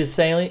if it's his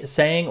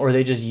saying or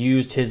they just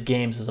used his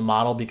games as a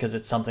model because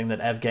it's something that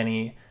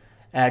Evgeny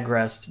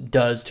Agrest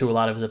does to a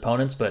lot of his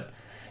opponents. But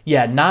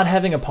yeah, not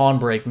having a pawn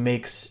break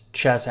makes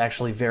chess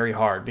actually very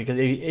hard, because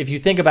if you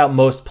think about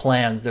most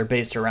plans, they're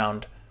based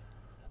around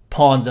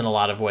pawns in a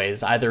lot of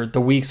ways. Either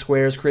the weak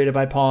squares created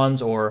by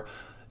pawns, or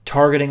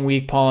targeting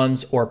weak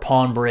pawns, or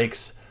pawn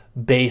breaks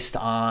based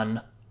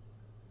on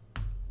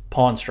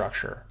pawn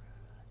structure.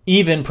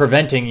 Even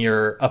preventing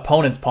your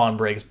opponent's pawn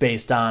breaks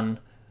based on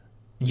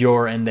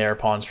your and their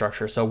pawn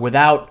structure. So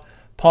without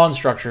pawn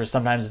structure,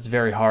 sometimes it's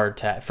very hard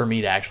for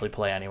me to actually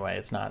play anyway.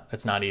 It's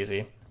not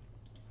easy.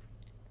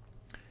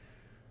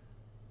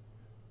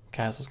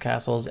 Castles,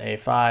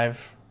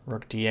 a5,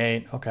 rook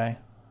d8, okay.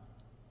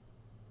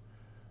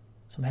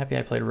 So I'm happy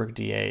I played rook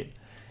d8.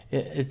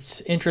 It's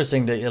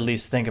interesting to at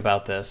least think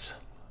about this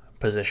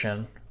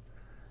position.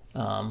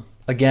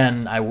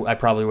 Again, I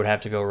probably would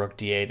have to go rook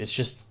d8. It's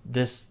just,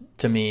 this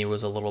to me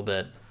was a little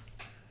bit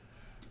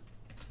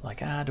like,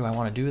 do I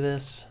want to do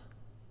this?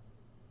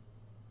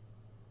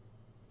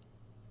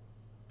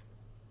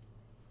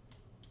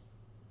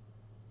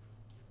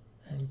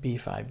 And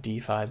b5,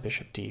 d5,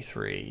 bishop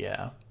d3,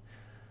 yeah.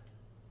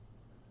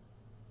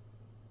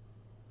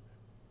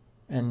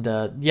 And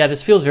yeah,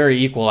 this feels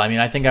very equal. I mean,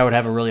 I think I would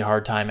have a really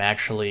hard time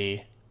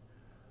actually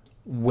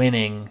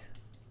winning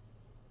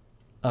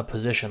a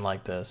position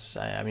like this.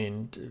 I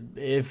mean,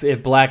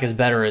 if black is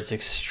better, it's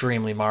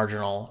extremely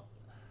marginal.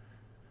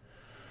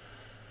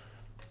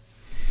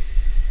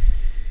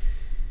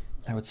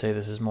 I would say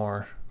this is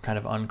more kind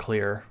of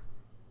unclear.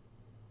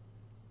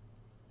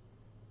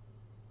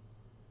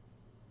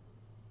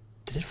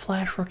 Did it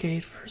flash rook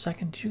a8 for a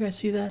second? Did you guys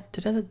see that?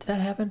 Did that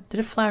happen? Did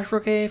it flash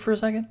rook a8 for a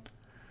second?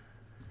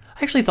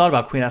 I actually thought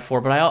about queen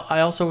f4, but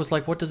I also was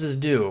like, what does this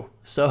do?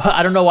 So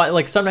I don't know why.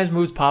 Like, sometimes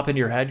moves pop into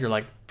your head. You're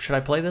like, should I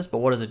play this? But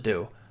what does it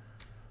do?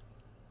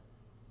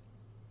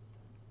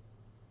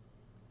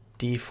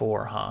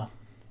 d4, huh?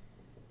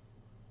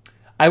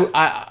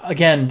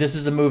 Again, this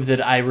is a move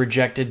that I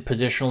rejected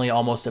positionally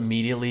almost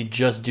immediately,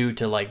 just due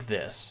to like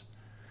this.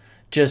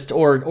 Just,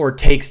 or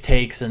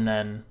takes, and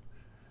then,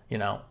 you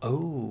know,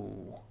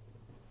 oh.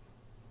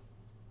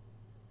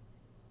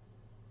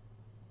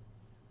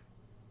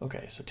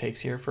 Okay, so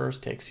takes here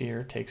first, takes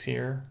here, takes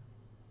here.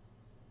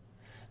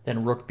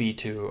 Then rook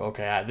b2.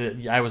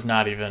 Okay, I was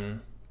not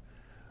even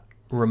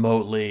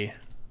remotely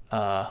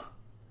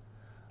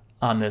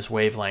on this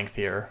wavelength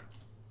here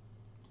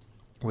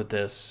with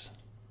this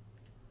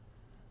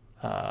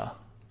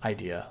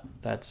idea.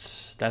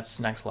 That's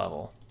next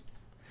level.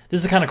 This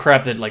is the kind of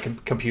crap that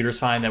like computers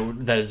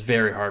find that is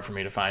very hard for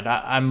me to find.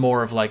 I'm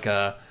more of like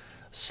a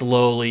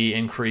slowly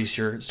increase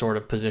your sort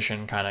of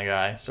position kind of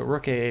guy. So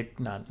rook a8,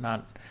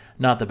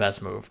 not the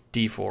best move.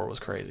 d4 was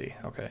crazy.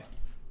 Okay,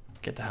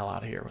 get the hell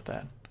out of here with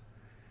that.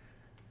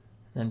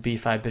 Then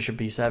b5, bishop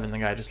b7. The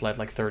guy just let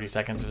like 30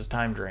 seconds of his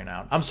time drain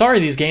out. I'm sorry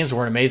these games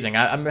weren't amazing.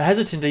 I'm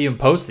hesitant to even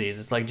post these.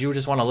 It's like, do you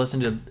just want to listen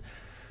to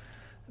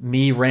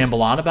me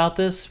ramble on about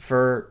this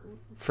for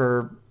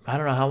I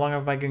don't know, how long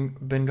have I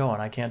been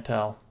going? I can't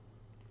tell.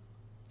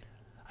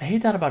 I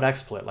hate that about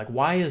XSplit. Like,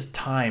 why is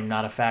time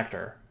not a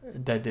factor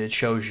that it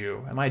shows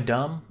you? Am I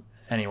dumb?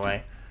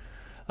 Anyway.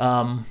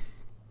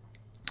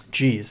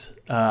 Geez.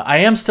 I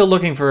am still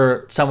looking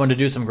for someone to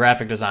do some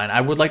graphic design. I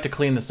would like to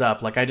clean this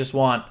up. Like, I just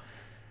want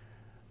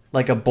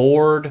like a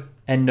board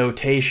and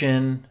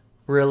notation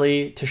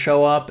really to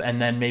show up,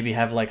 and then maybe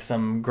have like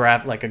some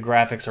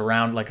graphics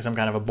around, like some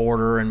kind of a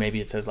border, and maybe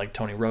it says like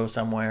Tony Rowe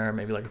somewhere,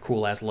 maybe like a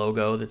cool ass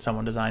logo that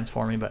someone designs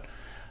for me. But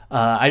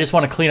I just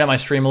want to clean up my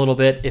stream a little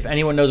bit. If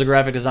anyone knows a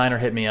graphic designer,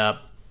 hit me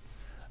up.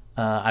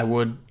 I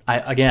want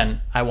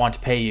to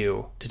pay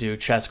you to do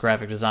chess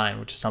graphic design,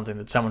 which is something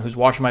that someone who's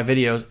watching my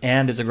videos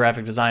and is a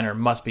graphic designer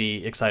must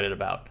be excited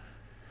about.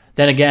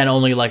 Then again,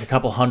 only like a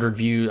couple hundred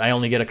views. I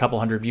only get a couple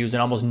hundred views,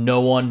 and almost no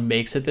one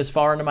makes it this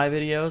far into my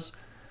videos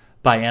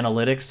by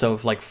analytics. So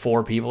if like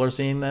 4 people are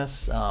seeing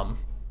this,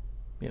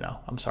 you know,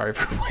 I'm sorry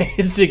for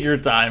wasting your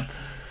time.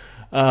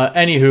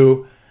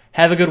 Anywho,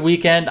 have a good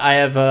weekend. I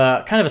have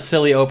kind of a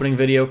silly opening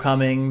video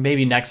coming,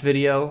 maybe next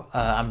video.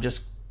 I'm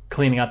just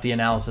cleaning up the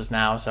analysis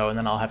now, and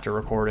then I'll have to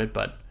record it,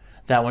 but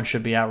that one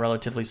should be out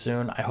relatively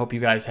soon. I hope you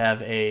guys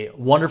have a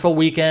wonderful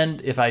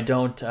weekend. If I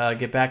don't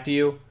get back to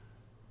you,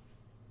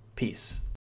 peace.